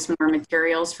and produce more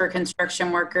materials for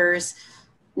construction workers,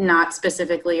 not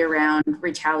specifically around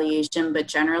retaliation, but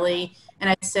generally.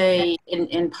 And I'd say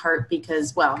in part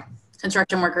because, well,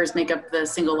 construction workers make up the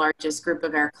single largest group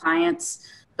of our clients,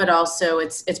 but also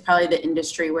it's probably the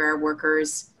industry where our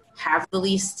workers have the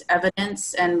least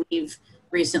evidence. And we've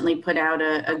recently put out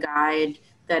a guide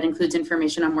that includes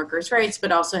information on workers' rights, but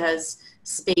also has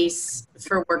space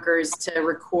for workers to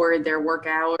record their work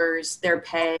hours, their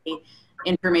pay,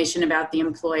 information about the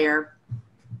employer.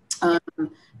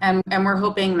 And we're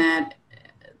hoping that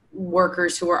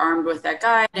workers who are armed with that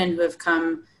guide and who have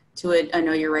come to a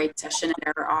Know Your Rights session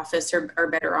at our office are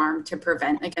better armed to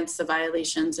prevent against the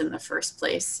violations in the first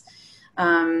place.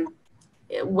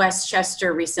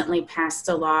 Westchester recently passed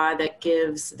a law that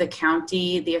gives the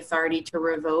county the authority to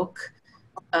revoke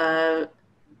the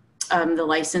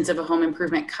license of a home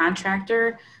improvement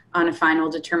contractor on a final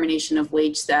determination of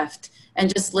wage theft.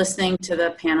 And just listening to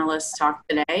the panelists talk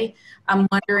today, I'm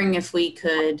wondering if we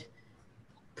could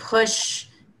push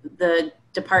the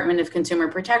Department of Consumer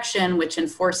Protection, which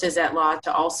enforces that law,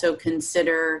 to also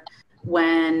consider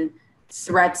when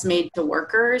threats made to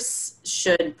workers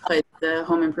should put the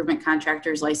home improvement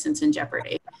contractor's license in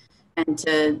jeopardy, and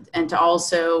to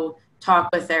also talk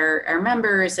with our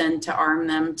members and to arm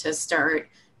them to start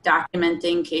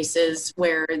documenting cases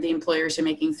where the employers are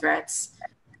making threats.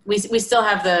 We still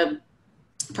have the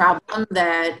problem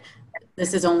that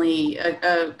this is only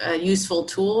a useful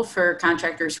tool for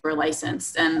contractors who are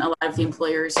licensed, and a lot of the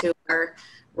employers who are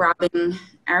robbing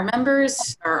our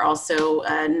members are also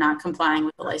not complying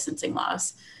with the licensing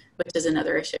laws, which is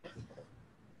another issue.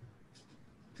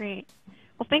 Great.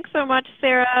 Well, thanks so much,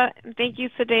 Sara. Thank you,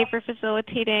 Sade, for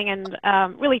facilitating, and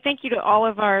really thank you to all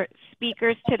of our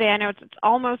speakers today. I know it's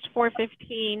almost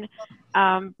 4:15,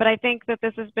 but I think that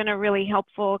this has been a really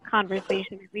helpful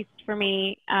conversation, at least for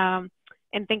me,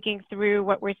 in thinking through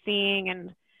what we're seeing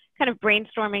and kind of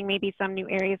brainstorming maybe some new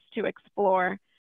areas to explore.